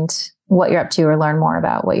find what you're up to or learn more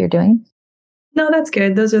about what you're doing. No, that's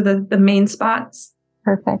good. Those are the main spots.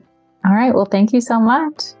 Perfect. All right. Well, thank you so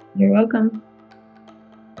much. You're welcome.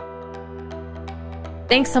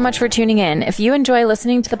 Thanks so much for tuning in. If you enjoy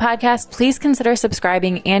listening to the podcast, please consider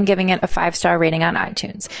subscribing and giving it a 5-star rating on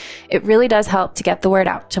iTunes. It really does help to get the word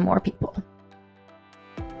out to more people.